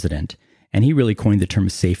president, and he really coined the term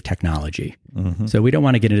safe technology. Mm-hmm. So we don't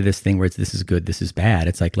want to get into this thing where this is good, this is bad.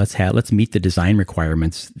 It's like let's meet the design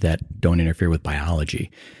requirements that don't interfere with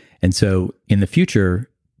biology. And so in the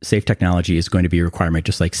future, safe technology is going to be a requirement,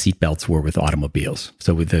 just like seatbelts were with automobiles.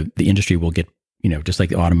 So with the industry will get, just like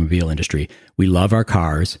the automobile industry, we love our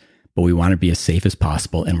cars, but we want to be as safe as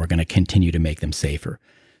possible, and we're going to continue to make them safer.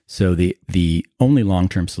 So the only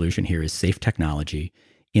long-term solution here is safe technology.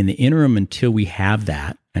 In the interim, until we have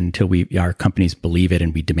that, until our companies believe it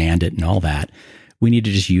and we demand it and all that, we need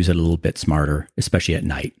to just use it a little bit smarter, especially at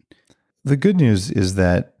night. The good news is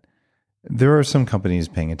that there are some companies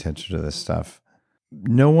paying attention to this stuff.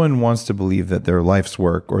 No one wants to believe that their life's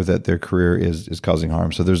work or that their career is causing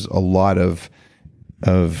harm. So there's a lot of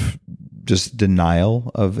just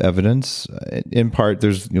denial of evidence. In part,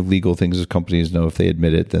 there's legal things that companies know if they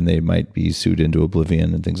admit it, then they might be sued into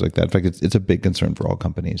oblivion and things like that. In fact, it's a big concern for all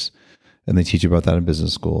companies. And they teach you about that in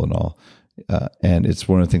business school and all. And it's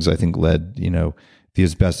one of the things I think led, the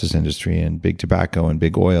asbestos industry and big tobacco and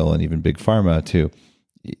big oil and even big pharma to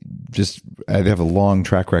just, they have a long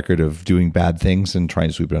track record of doing bad things and trying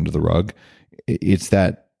to sweep it under the rug. It's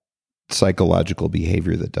that psychological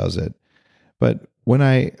behavior that does it. But when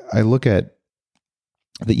I look at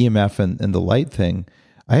the EMF and the light thing,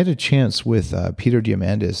 I had a chance with Peter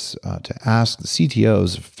Diamandis to ask the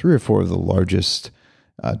CTOs of 3 or 4 of the largest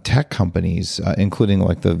tech companies, including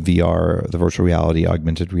like the VR, the virtual reality,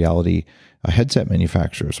 augmented reality headset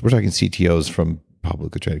manufacturers. We're talking CTOs from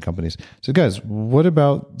publicly traded companies. So guys, what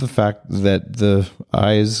about the fact that the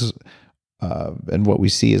eyes and what we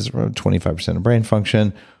see is around 25% of brain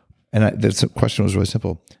function? And the question was really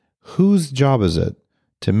simple. Whose job is it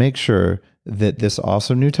to make sure that this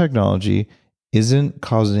awesome new technology isn't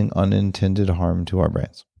causing unintended harm to our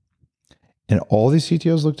brains? And all these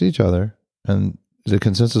CTOs looked at each other, and the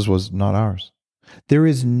consensus was not ours. There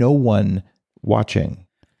is no one watching.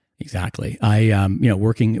 Exactly. I,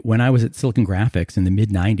 working when I was at Silicon Graphics in the mid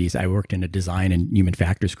 '90s, I worked in a design and human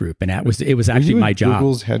factors group, and it was actually my job.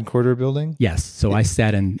 Google's headquarter building. Yes. So I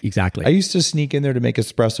sat in exactly. I used to sneak in there to make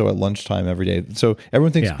espresso at lunchtime every day. So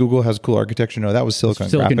everyone thinks Google has cool architecture. No, that was Silicon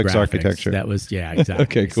Graphics architecture. That was exactly.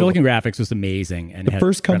 Okay, cool. Silicon Graphics was amazing, and the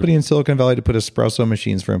first company in Silicon Valley to put espresso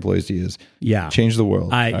machines for employees to use. Yeah, changed the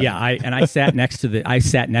world. I sat next to the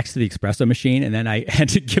espresso machine, and then I had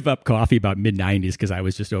to give up coffee about mid '90s because I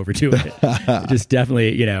was just overdoing it. Just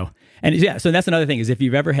definitely, and so that's another thing is if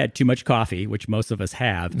you've ever had too much coffee, which most of us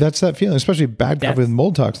have. That's that feeling, especially bad coffee with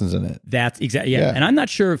mold toxins in it. That's exactly, yeah. And I'm not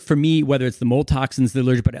sure for me, whether it's the mold toxins, the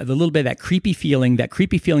allergic, but a little bit of that creepy feeling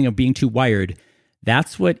of being too wired.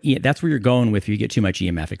 That's where you're going with if you get too much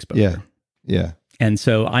EMF exposure. Yeah. And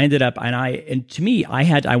so I ended up, and to me,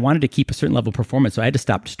 I wanted to keep a certain level of performance. So I had to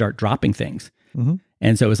start dropping things. Mm-hmm.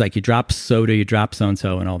 And so it was like you drop soda, you drop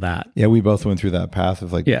so-and-so and all that. Yeah, we both went through that path of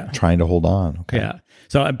trying to hold on. Okay. Yeah.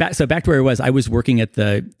 So back to where I was working at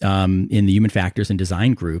in the human factors and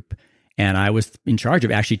design group. And I was in charge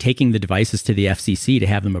of actually taking the devices to the FCC to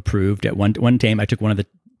have them approved. At one time, I took one of the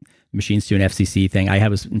machines to an FCC thing. I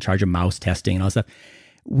was in charge of mouse testing and all that stuff.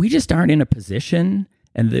 We just aren't in a position,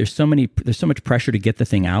 and there's so much pressure to get the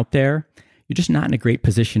thing out there. You're just not in a great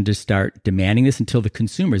position to start demanding this until the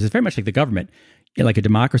consumers. It's very much like the government, like a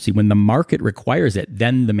democracy. When the market requires it,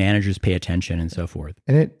 then the managers pay attention and so forth.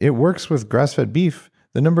 And it works with grass-fed beef.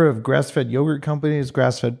 The number of grass-fed yogurt companies,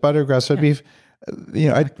 grass-fed butter, grass-fed beef.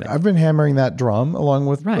 Exactly. I've been hammering that drum along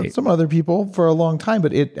with some other people for a long time,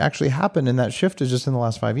 but it actually happened, and that shift is just in the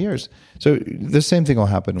last 5 years. So the same thing will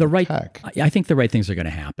happen with tech. I think the right things are going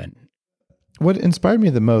to happen. What inspired me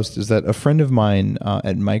the most is that a friend of mine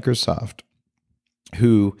at Microsoft,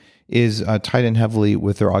 who is tied in heavily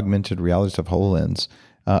with their augmented reality stuff, HoloLens,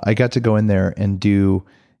 I got to go in there and do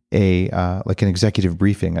like an executive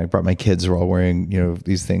briefing. I brought my kids who are all wearing,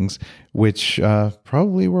 these things, which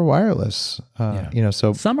probably were wireless.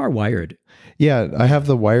 So some are wired. Yeah, I have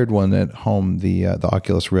the wired one at home, the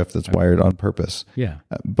Oculus Rift that's wired on purpose. Yeah,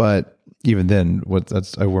 but even then,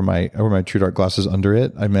 I wear my True Dark glasses under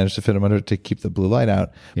it. I managed to fit them under it to keep the blue light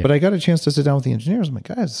out. Yeah. But I got a chance to sit down with the engineers. I'm like,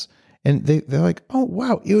 guys, and they're like, oh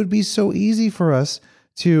wow, it would be so easy for us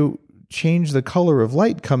to change the color of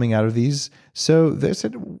light coming out of these. So they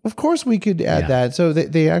said, of course we could add that. So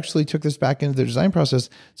they actually took this back into their design process.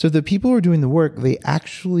 So the people who are doing the work, they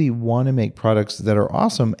actually want to make products that are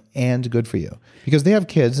awesome and good for you because they have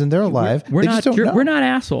kids and they're alive. We're not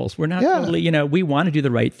assholes. We're not totally, we want to do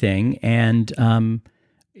the right thing. And no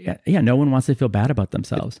one wants to feel bad about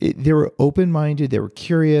themselves. They were open-minded. They were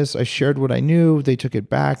curious. I shared what I knew. They took it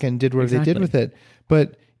back and did whatever they did with it.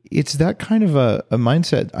 But it's that kind of a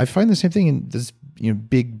mindset. I find the same thing in this,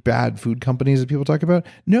 big bad food companies that people talk about.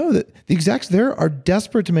 No, that the execs there are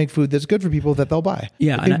desperate to make food that's good for people that they'll buy.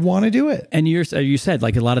 Yeah, they want to do it. And you said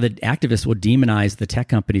like a lot of the activists will demonize the tech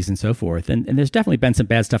companies and so forth. And there's definitely been some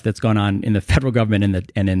bad stuff that's gone on in the federal government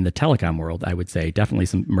and in the telecom world. I would say definitely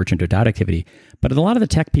some merchant or dot activity. But a lot of the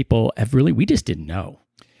tech people we just didn't know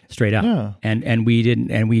straight up, and we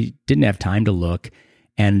didn't have time to look.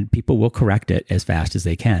 And people will correct it as fast as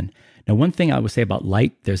they can. Now, one thing I would say about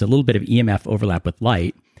light, there's a little bit of EMF overlap with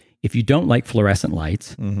light. If you don't like fluorescent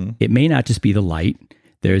lights, it may not just be the light.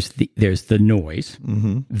 There's the noise.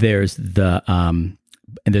 There's and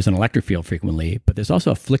there's an electric field frequently, but there's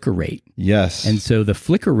also a flicker rate. Yes. And so the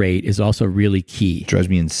flicker rate is also really key. Drives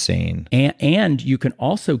me insane. And you can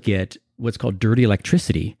also get what's called dirty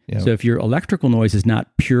electricity. Yep. So if your electrical noise is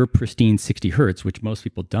not pure, pristine 60 hertz, which most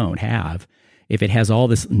people don't have, if it has all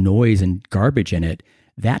this noise and garbage in it,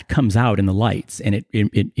 that comes out in the lights, and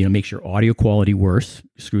it makes your audio quality worse,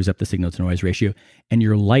 screws up the signal to noise ratio, and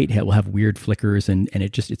your light will have weird flickers, and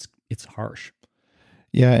it's harsh.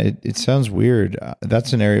 Yeah, it sounds weird.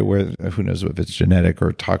 That's an area where who knows if it's genetic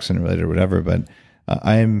or toxin related or whatever, but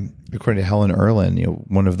I'm, according to Helen Erlin,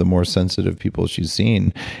 one of the more sensitive people she's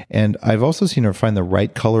seen, and I've also seen her find the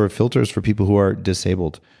right color of filters for people who are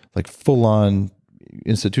disabled, like full on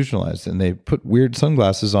institutionalized, and they put weird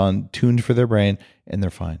sunglasses on tuned for their brain and they're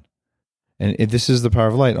fine. And this is the power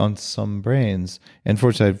of light on some brains. And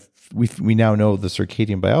fortunately, we now know the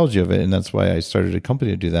circadian biology of it, and that's why I started a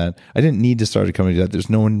company to do that. I didn't need to start a company to do that. There's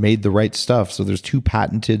no one made the right stuff, so there's 2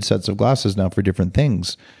 patented sets of glasses now for different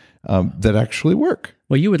things that actually work.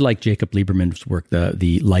 Well, you would like Jacob Lieberman's work,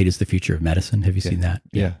 the light is the future of medicine. Have you seen that?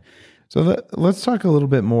 Yeah. So let's talk a little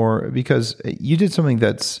bit more, because you did something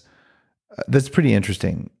that's pretty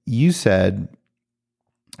interesting. You said,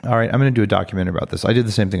 all right, I'm going to do a documentary about this. I did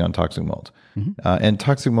the same thing on toxic mold. And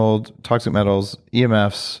toxic mold, toxic metals,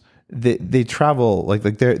 EMFs, they travel, like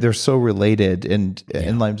they're so related, and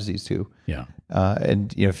Lyme disease too. Yeah.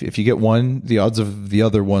 And if you get one, the odds of the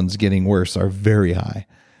other ones getting worse are very high.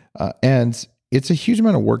 And it's a huge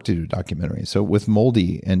amount of work to do a documentary. So with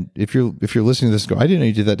Moldy, and if you're listening to this, go, I didn't know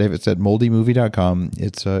you did that, Dave. It's at moldymovie.com.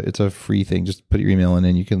 It's a free thing. Just put your email in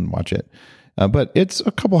and you can watch it. But it's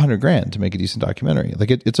a couple $100,000 to make a decent documentary.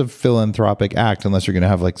 Like it's a philanthropic act, unless you're going to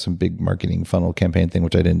have like some big marketing funnel campaign thing,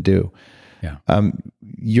 which I didn't do. Yeah.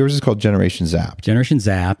 Yours is called Generation Zapped. Generation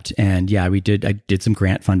Zapped. And I did some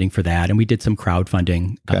grant funding for that, and we did some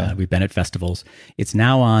crowdfunding. Okay. We've been at festivals. It's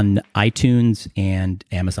now on iTunes and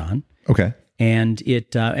Amazon. Okay. And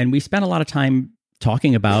and we spent a lot of time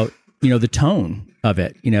talking about, the tone of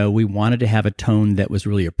it. We wanted to have a tone that was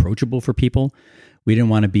really approachable for people. We didn't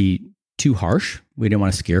want to be too harsh. We didn't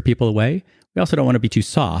want to scare people away. We also don't want to be too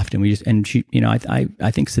soft. And she,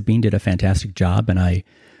 I think Sabine did a fantastic job, and I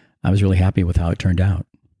was really happy with how it turned out.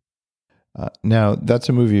 Now, that's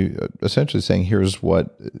a movie essentially saying, here's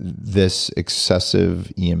what this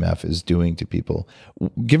excessive EMF is doing to people.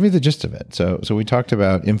 Give me the gist of it. So we talked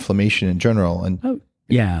about inflammation in general, and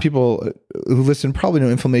people who listen probably know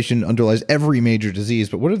inflammation underlies every major disease,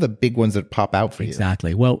 but what are the big ones that pop out for you?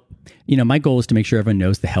 Exactly. Well, my goal is to make sure everyone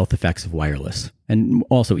knows the health effects of wireless and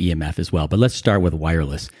also EMF as well. But let's start with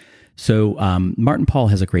wireless. So Martin Pall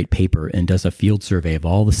has a great paper and does a field survey of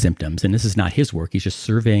all the symptoms. And this is not his work. He's just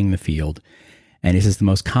surveying the field. And he says the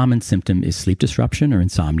most common symptom is sleep disruption or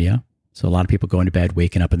insomnia. So a lot of people going to bed,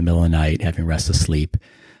 waking up in the middle of the night, having restless sleep.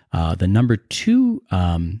 The number 2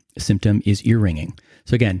 symptom is ear ringing.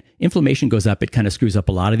 So again, inflammation goes up. It kind of screws up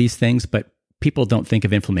a lot of these things, but people don't think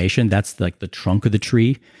of inflammation. That's like the trunk of the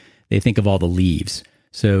tree. They think of all the leaves.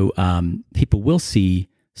 So people will see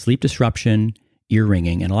sleep disruption, ear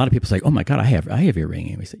ringing, and a lot of people say, "Oh my God, I have ear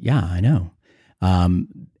ringing." We say, "Yeah, I know."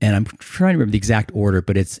 And I'm trying to remember the exact order,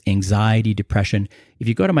 but it's anxiety, depression. If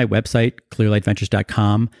you go to my website,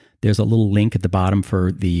 clearlightventures.com, there's a little link at the bottom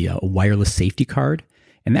for the wireless safety card,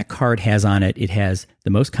 and that card has on it. It has the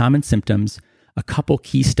most common symptoms, a couple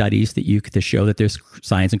key studies to show that there's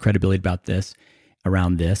science and credibility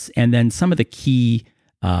around this, and then some of the key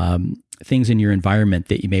things in your environment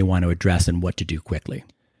that you may want to address and what to do quickly.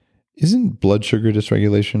 Isn't blood sugar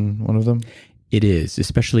dysregulation one of them? It is,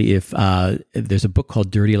 especially if there's a book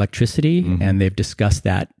called Dirty Electricity, and they've discussed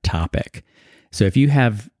that topic. So if you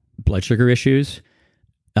have blood sugar issues,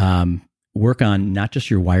 work on not just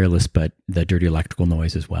your wireless, but the dirty electrical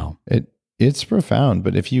noise as well. It's profound,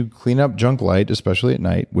 but if you clean up junk light, especially at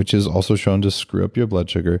night, which is also shown to screw up your blood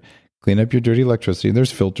sugar, clean up your dirty electricity.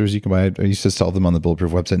 There's filters you can buy. I used to sell them on the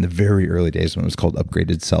Bulletproof website in the very early days when it was called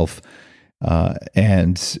Upgraded Self.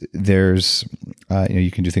 And there's, you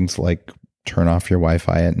can do things like turn off your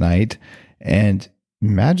Wi-Fi at night, and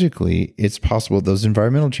magically it's possible those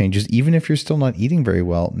environmental changes, even if you're still not eating very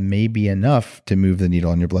well, may be enough to move the needle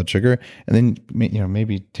on your blood sugar. And then,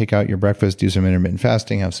 maybe take out your breakfast, do some intermittent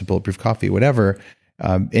fasting, have some bulletproof coffee, whatever,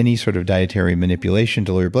 any sort of dietary manipulation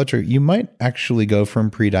to lower your blood sugar. You might actually go from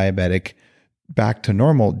pre-diabetic back to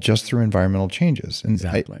normal just through environmental changes. And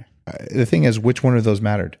exactly. The thing is, which one of those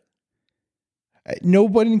mattered?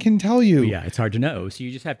 Nobody can tell you. Yeah, it's hard to know. So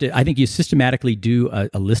you just have to, I think you systematically do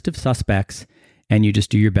a list of suspects, and you just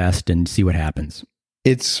do your best and see what happens.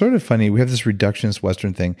 It's sort of funny. We have this reductionist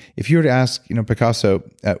Western thing. If you were to ask, Picasso,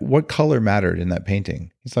 what color mattered in that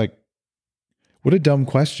painting? He's like, what a dumb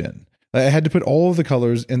question. I had to put all of the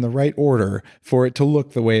colors in the right order for it to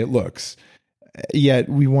look the way it looks. Yet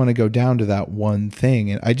we want to go down to that one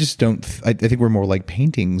thing. And I just don't, I think we're more like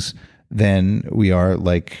paintings than we are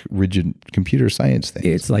like rigid computer science things.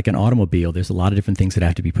 It's like an automobile. There's a lot of different things that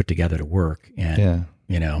have to be put together to work. And,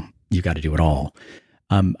 you've got to do it all.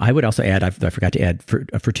 I would also add, I forgot to add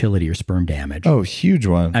fertility or sperm damage. Oh, huge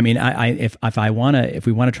one. I mean, if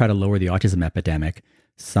we want to try to lower the autism epidemic,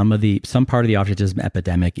 some part of the autism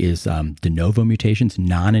epidemic is de novo mutations,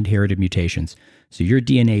 non-inherited mutations. So your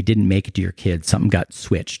DNA didn't make it to your kid. Something got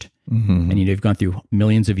switched. And you've gone through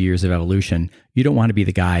millions of years of evolution. You don't want to be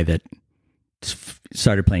the guy that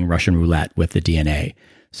started playing Russian roulette with the DNA.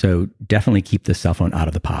 So definitely keep the cell phone out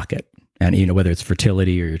of the pocket. And whether it's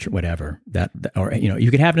fertility or whatever, or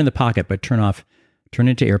you can have it in the pocket, but turn it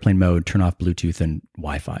into airplane mode, turn off Bluetooth and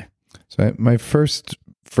Wi-Fi. So my first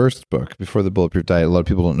book before the Bulletproof Diet, a lot of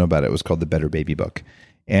people don't know about it, was called the Better Baby Book.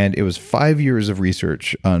 And it was 5 years of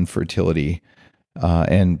research on fertility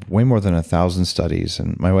and way more than 1,000 studies.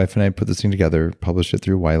 And my wife and I put this thing together, published it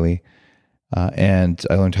through Wiley. And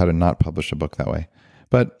I learned how to not publish a book that way.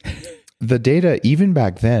 But the data, even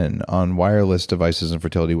back then, on wireless devices and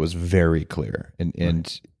fertility was very clear.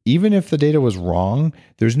 And even if the data was wrong,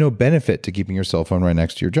 there's no benefit to keeping your cell phone right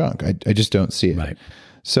next to your junk. I just don't see it. Right.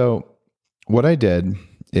 So what I did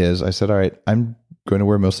is I said, all right, I'm going to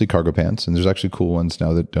wear mostly cargo pants. And there's actually cool ones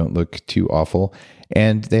now that don't look too awful.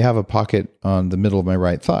 And they have a pocket on the middle of my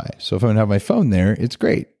right thigh. So if I don't have my phone there, it's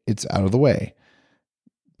great. It's out of the way.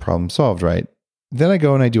 Problem solved, right? Then I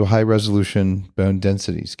go and I do a high resolution bone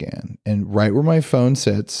density scan. And right where my phone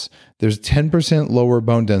sits, there's 10% lower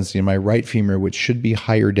bone density in my right femur, which should be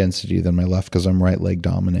higher density than my left because I'm right leg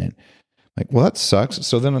dominant. Like, well, that sucks.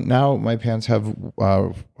 So then now my pants have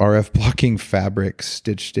RF blocking fabric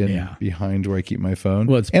stitched in behind where I keep my phone.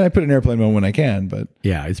 Well, and I put an airplane mode when I can, but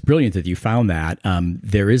yeah, it's brilliant that you found that.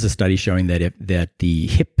 There is a study showing that the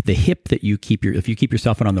hip that you keep if you keep your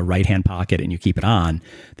cell phone on the right hand pocket and you keep it on,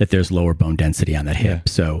 that there's lower bone density on that hip.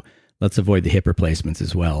 Yeah. So let's avoid the hip replacements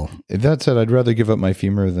as well. That said, I'd rather give up my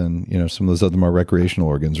femur than some of those other more recreational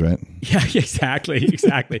organs, right? Yeah,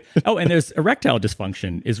 exactly. Oh, and there's erectile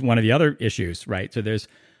dysfunction is one of the other issues, right? So there's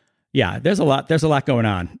Yeah, there's a lot going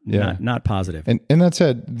on. Yeah. Not positive. And that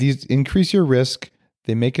said, these increase your risk.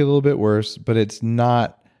 They make it a little bit worse, but it's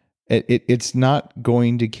not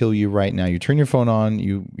going to kill you right now. You turn your phone on,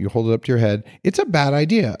 you hold it up to your head. It's a bad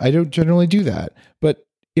idea. I don't generally do that. But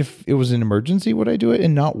if it was an emergency, would I do it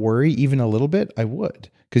and not worry even a little bit? I would,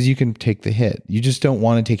 because you can take the hit. You just don't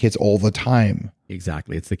want to take hits all the time.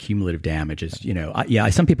 Exactly. It's the cumulative damage. It's,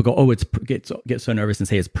 some people go, get so nervous and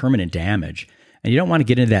say it's permanent damage. And you don't want to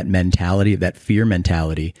get into that mentality, that fear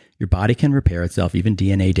mentality. Your body can repair itself, even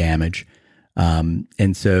DNA damage.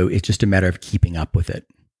 And so it's just a matter of keeping up with it,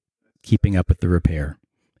 keeping up with the repair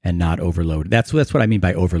and not overload. That's what I mean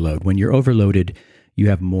by overload. When you're overloaded, you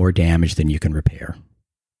have more damage than you can repair.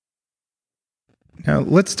 Now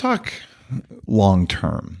let's talk long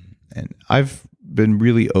term. And I've been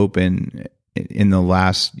really open in the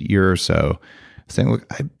last year or so saying, look,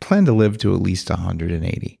 I plan to live to at least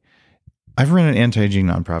 180. I've run an anti-aging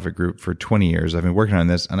nonprofit group for 20 years. I've been working on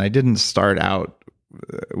this, and I didn't start out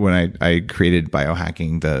when I created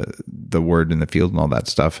biohacking, the word in the field and all that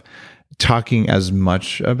stuff, talking as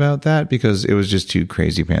much about that because it was just too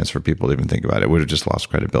crazy pants for people to even think about it. It would have just lost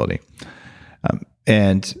credibility.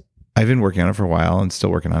 And I've been working on it for a while and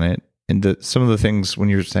still working on it. And some of the things when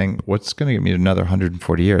you're saying, what's going to get me to another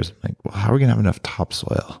 140 years? I'm like, well, how are we going to have enough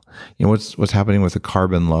topsoil? What's happening with the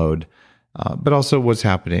carbon load? But also what's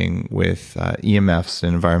happening with EMFs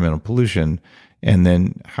and environmental pollution. And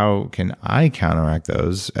then how can I counteract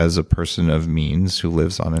those as a person of means who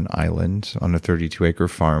lives on an island on a 32-acre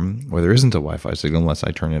farm where there isn't a Wi-Fi signal unless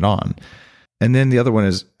I turn it on? And then the other one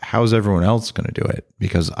is, how's everyone else going to do it?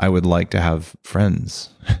 Because I would like to have friends.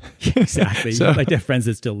 Exactly. You'd like to have friends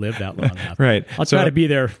that still live that long enough. Right. I'll try to be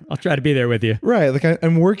there. I'll try to be there with you. Right. Like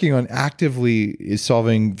I'm working on actively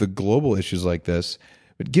solving the global issues like this.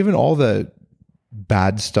 But given all the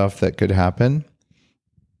bad stuff that could happen,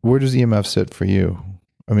 where does EMF sit for you?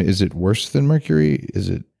 I mean, is it worse than mercury? Is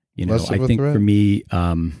it less of a think threat?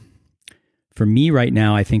 For me right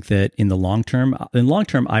now, I think that in the long term,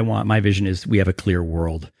 my vision is we have a clear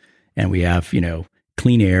world and we have,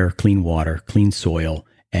 clean air, clean water, clean soil,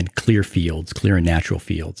 and clear fields, clear and natural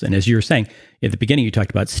fields. And as you were saying at the beginning, you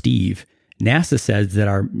talked about Steve. NASA says that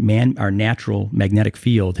our natural magnetic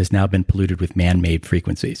field has now been polluted with man-made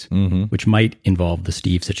frequencies, which might involve the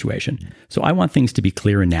Steve situation. So I want things to be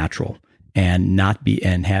clear and natural and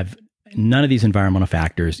have none of these environmental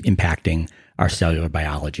factors impacting our cellular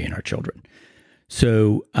biology in our children.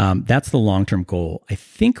 So that's the long-term goal. I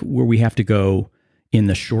think where we have to go in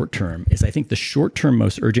the short term is I think the short-term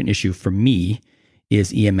most urgent issue for me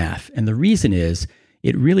is EMF. And the reason is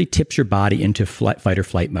it really tips your body into fight or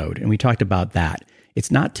flight mode. And we talked about that. It's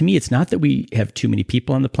not that we have too many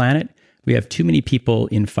people on the planet. We have too many people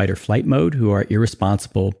in fight or flight mode who are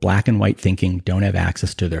irresponsible, black and white thinking, don't have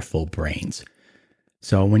access to their full brains.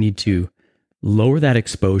 So we need to lower that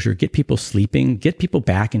exposure, get people sleeping, get people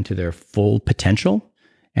back into their full potential,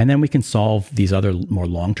 and then we can solve these other more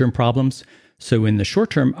long-term problems. So in the short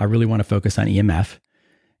term, I really want to focus on EMF.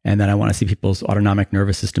 And then I want to see people's autonomic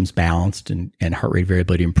nervous systems balanced and heart rate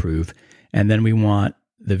variability improve. And then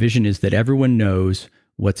the vision is that everyone knows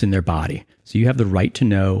what's in their body. So you have the right to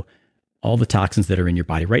know all the toxins that are in your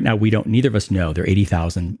body. Right now, neither of us know. There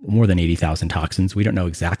are more than 80,000 toxins. We don't know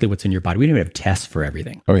exactly what's in your body. We don't even have tests for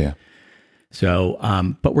everything. Oh, yeah. So,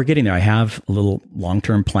 but we're getting there. I have a little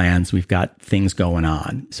long-term plans. We've got things going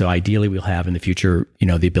on. So ideally we'll have in the future,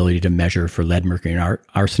 the ability to measure for lead, mercury, and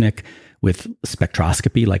arsenic with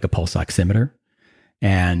spectroscopy, like a pulse oximeter.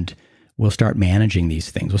 And we'll start managing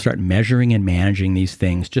these things. We'll start measuring and managing these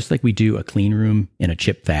things, just like we do a clean room in a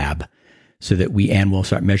chip fab, we'll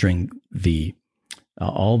start measuring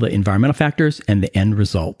all the environmental factors and the end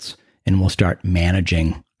results. And we'll start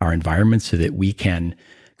managing our environment so that we can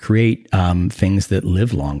create things that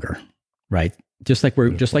live longer, right? Just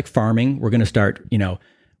like farming, we're going to start,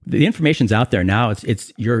 the information's out there now.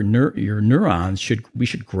 It's your neurons we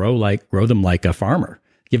should grow them like a farmer.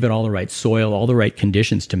 Give it all the right soil, all the right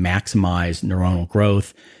conditions to maximize neuronal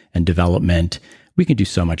growth and development. We can do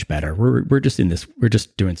so much better. We're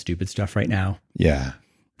just doing stupid stuff right now. Yeah.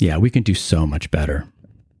 Yeah, we can do so much better.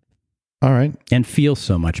 All right. And feel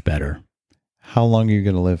so much better. How long are you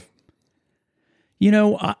going to live?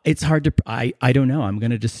 It's hard to, I don't know. I'm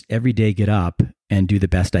going to just every day get up and do the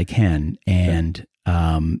best I can. And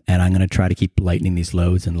I'm going to try to keep lightening these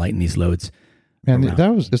loads. Man,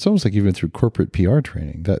 it's almost like you've been through corporate PR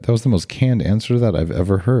training. That was the most canned answer that I've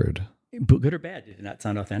ever heard. Good or bad? Did it not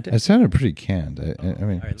sound authentic? It sounded pretty canned. I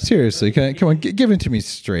mean, right, seriously, come on, give it to me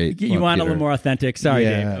straight. You want Peter. A little more authentic? Sorry,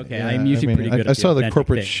 Dave. Okay, yeah, I'm usually pretty good. I saw the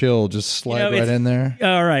corporate shill just slide right in there.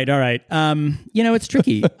 All right. It's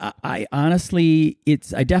tricky. I honestly,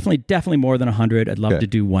 I definitely more than 100. I'd love to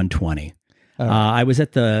do 120. Right. I was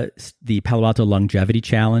at the Palo Alto Longevity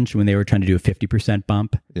Challenge when they were trying to do a 50%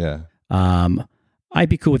 bump. Yeah. I'd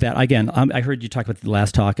be cool with that. Again, I heard you talk about the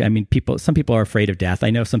last talk. I mean, some people are afraid of death. I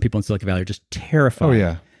know some people in Silicon Valley are just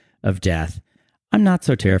terrified of death. I'm not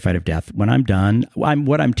so terrified of death. When I'm done,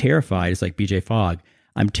 what I'm terrified is like BJ Fogg.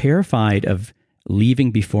 I'm terrified of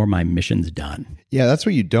leaving before my mission's done. Yeah, that's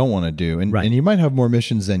what you don't want to do. And you might have more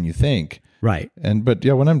missions than you think. Right. But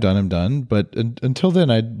when I'm done, I'm done. But until then,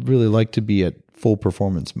 I'd really like to be at full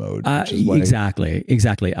performance mode.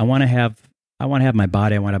 Exactly. I want to have my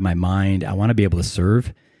body. I want to have my mind. I want to be able to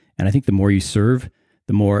serve. And I think the more you serve,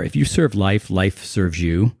 the more, if you serve life serves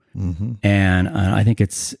you. Mm-hmm. And I think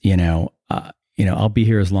it's, I'll be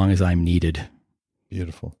here as long as I'm needed.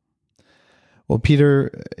 Beautiful. Well,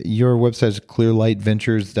 Peter, your website is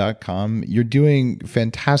clearlightventures.com. You're doing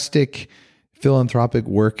fantastic philanthropic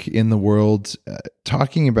work in the world.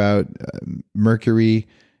 Talking about mercury,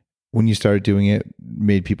 when you started doing it,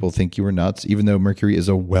 made people think you were nuts, even though mercury is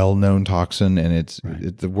a well-known toxin and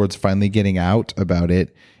the word's finally getting out about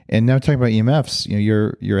it. And now talking about EMFs,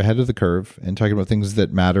 you're ahead of the curve and talking about things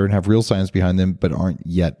that matter and have real science behind them, but aren't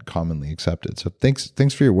yet commonly accepted. So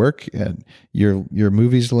thanks for your work. And your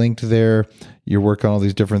movie's linked there. Your work on all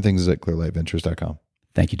these different things is at clearlightventures.com.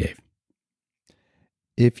 Thank you, Dave.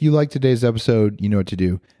 If you like today's episode, you know what to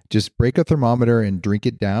do. Just break a thermometer and drink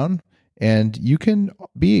it down. And you can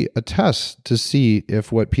be a test to see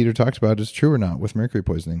if what Peter talks about is true or not with mercury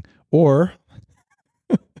poisoning. Or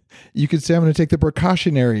you could say, I'm going to take the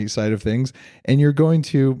precautionary side of things, and you're going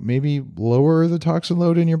to maybe lower the toxin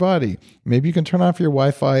load in your body. Maybe you can turn off your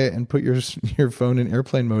Wi-Fi and put your phone in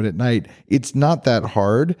airplane mode at night. It's not that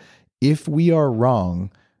hard. If we are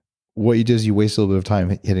wrong, what you do is you waste a little bit of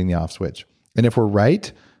time hitting the off switch. And if we're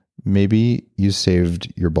right, maybe you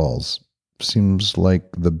saved your balls. Seems like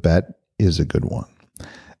the bet is a good one.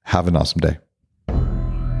 Have an awesome day.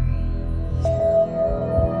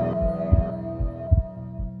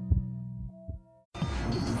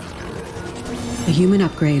 The Human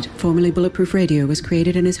Upgrade, formerly Bulletproof Radio, was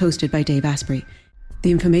created and is hosted by Dave Asprey.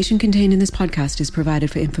 The information contained in this podcast is provided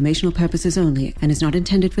for informational purposes only and is not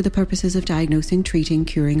intended for the purposes of diagnosing, treating,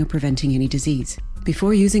 curing, or preventing any disease.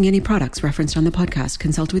 Before using any products referenced on the podcast,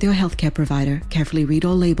 consult with your healthcare provider, carefully read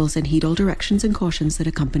all labels, and heed all directions and cautions that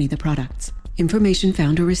accompany the products. Information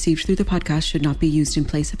found or received through the podcast should not be used in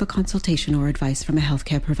place of a consultation or advice from a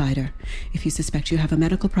healthcare provider. If you suspect you have a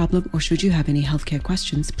medical problem or should you have any healthcare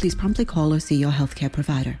questions, please promptly call or see your healthcare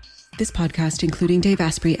provider. This podcast, including Dave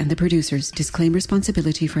Asprey and the producers, disclaim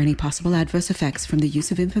responsibility for any possible adverse effects from the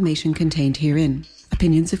use of information contained herein.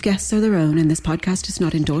 Opinions of guests are their own, and this podcast does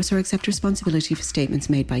not endorse or accept responsibility for statements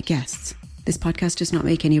made by guests. This podcast does not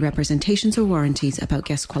make any representations or warranties about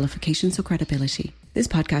guest qualifications or credibility. This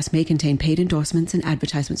podcast may contain paid endorsements and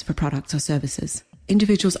advertisements for products or services.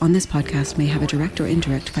 Individuals on this podcast may have a direct or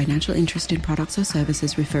indirect financial interest in products or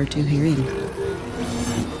services referred to herein.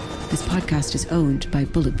 This podcast is owned by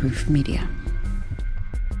Bulletproof Media.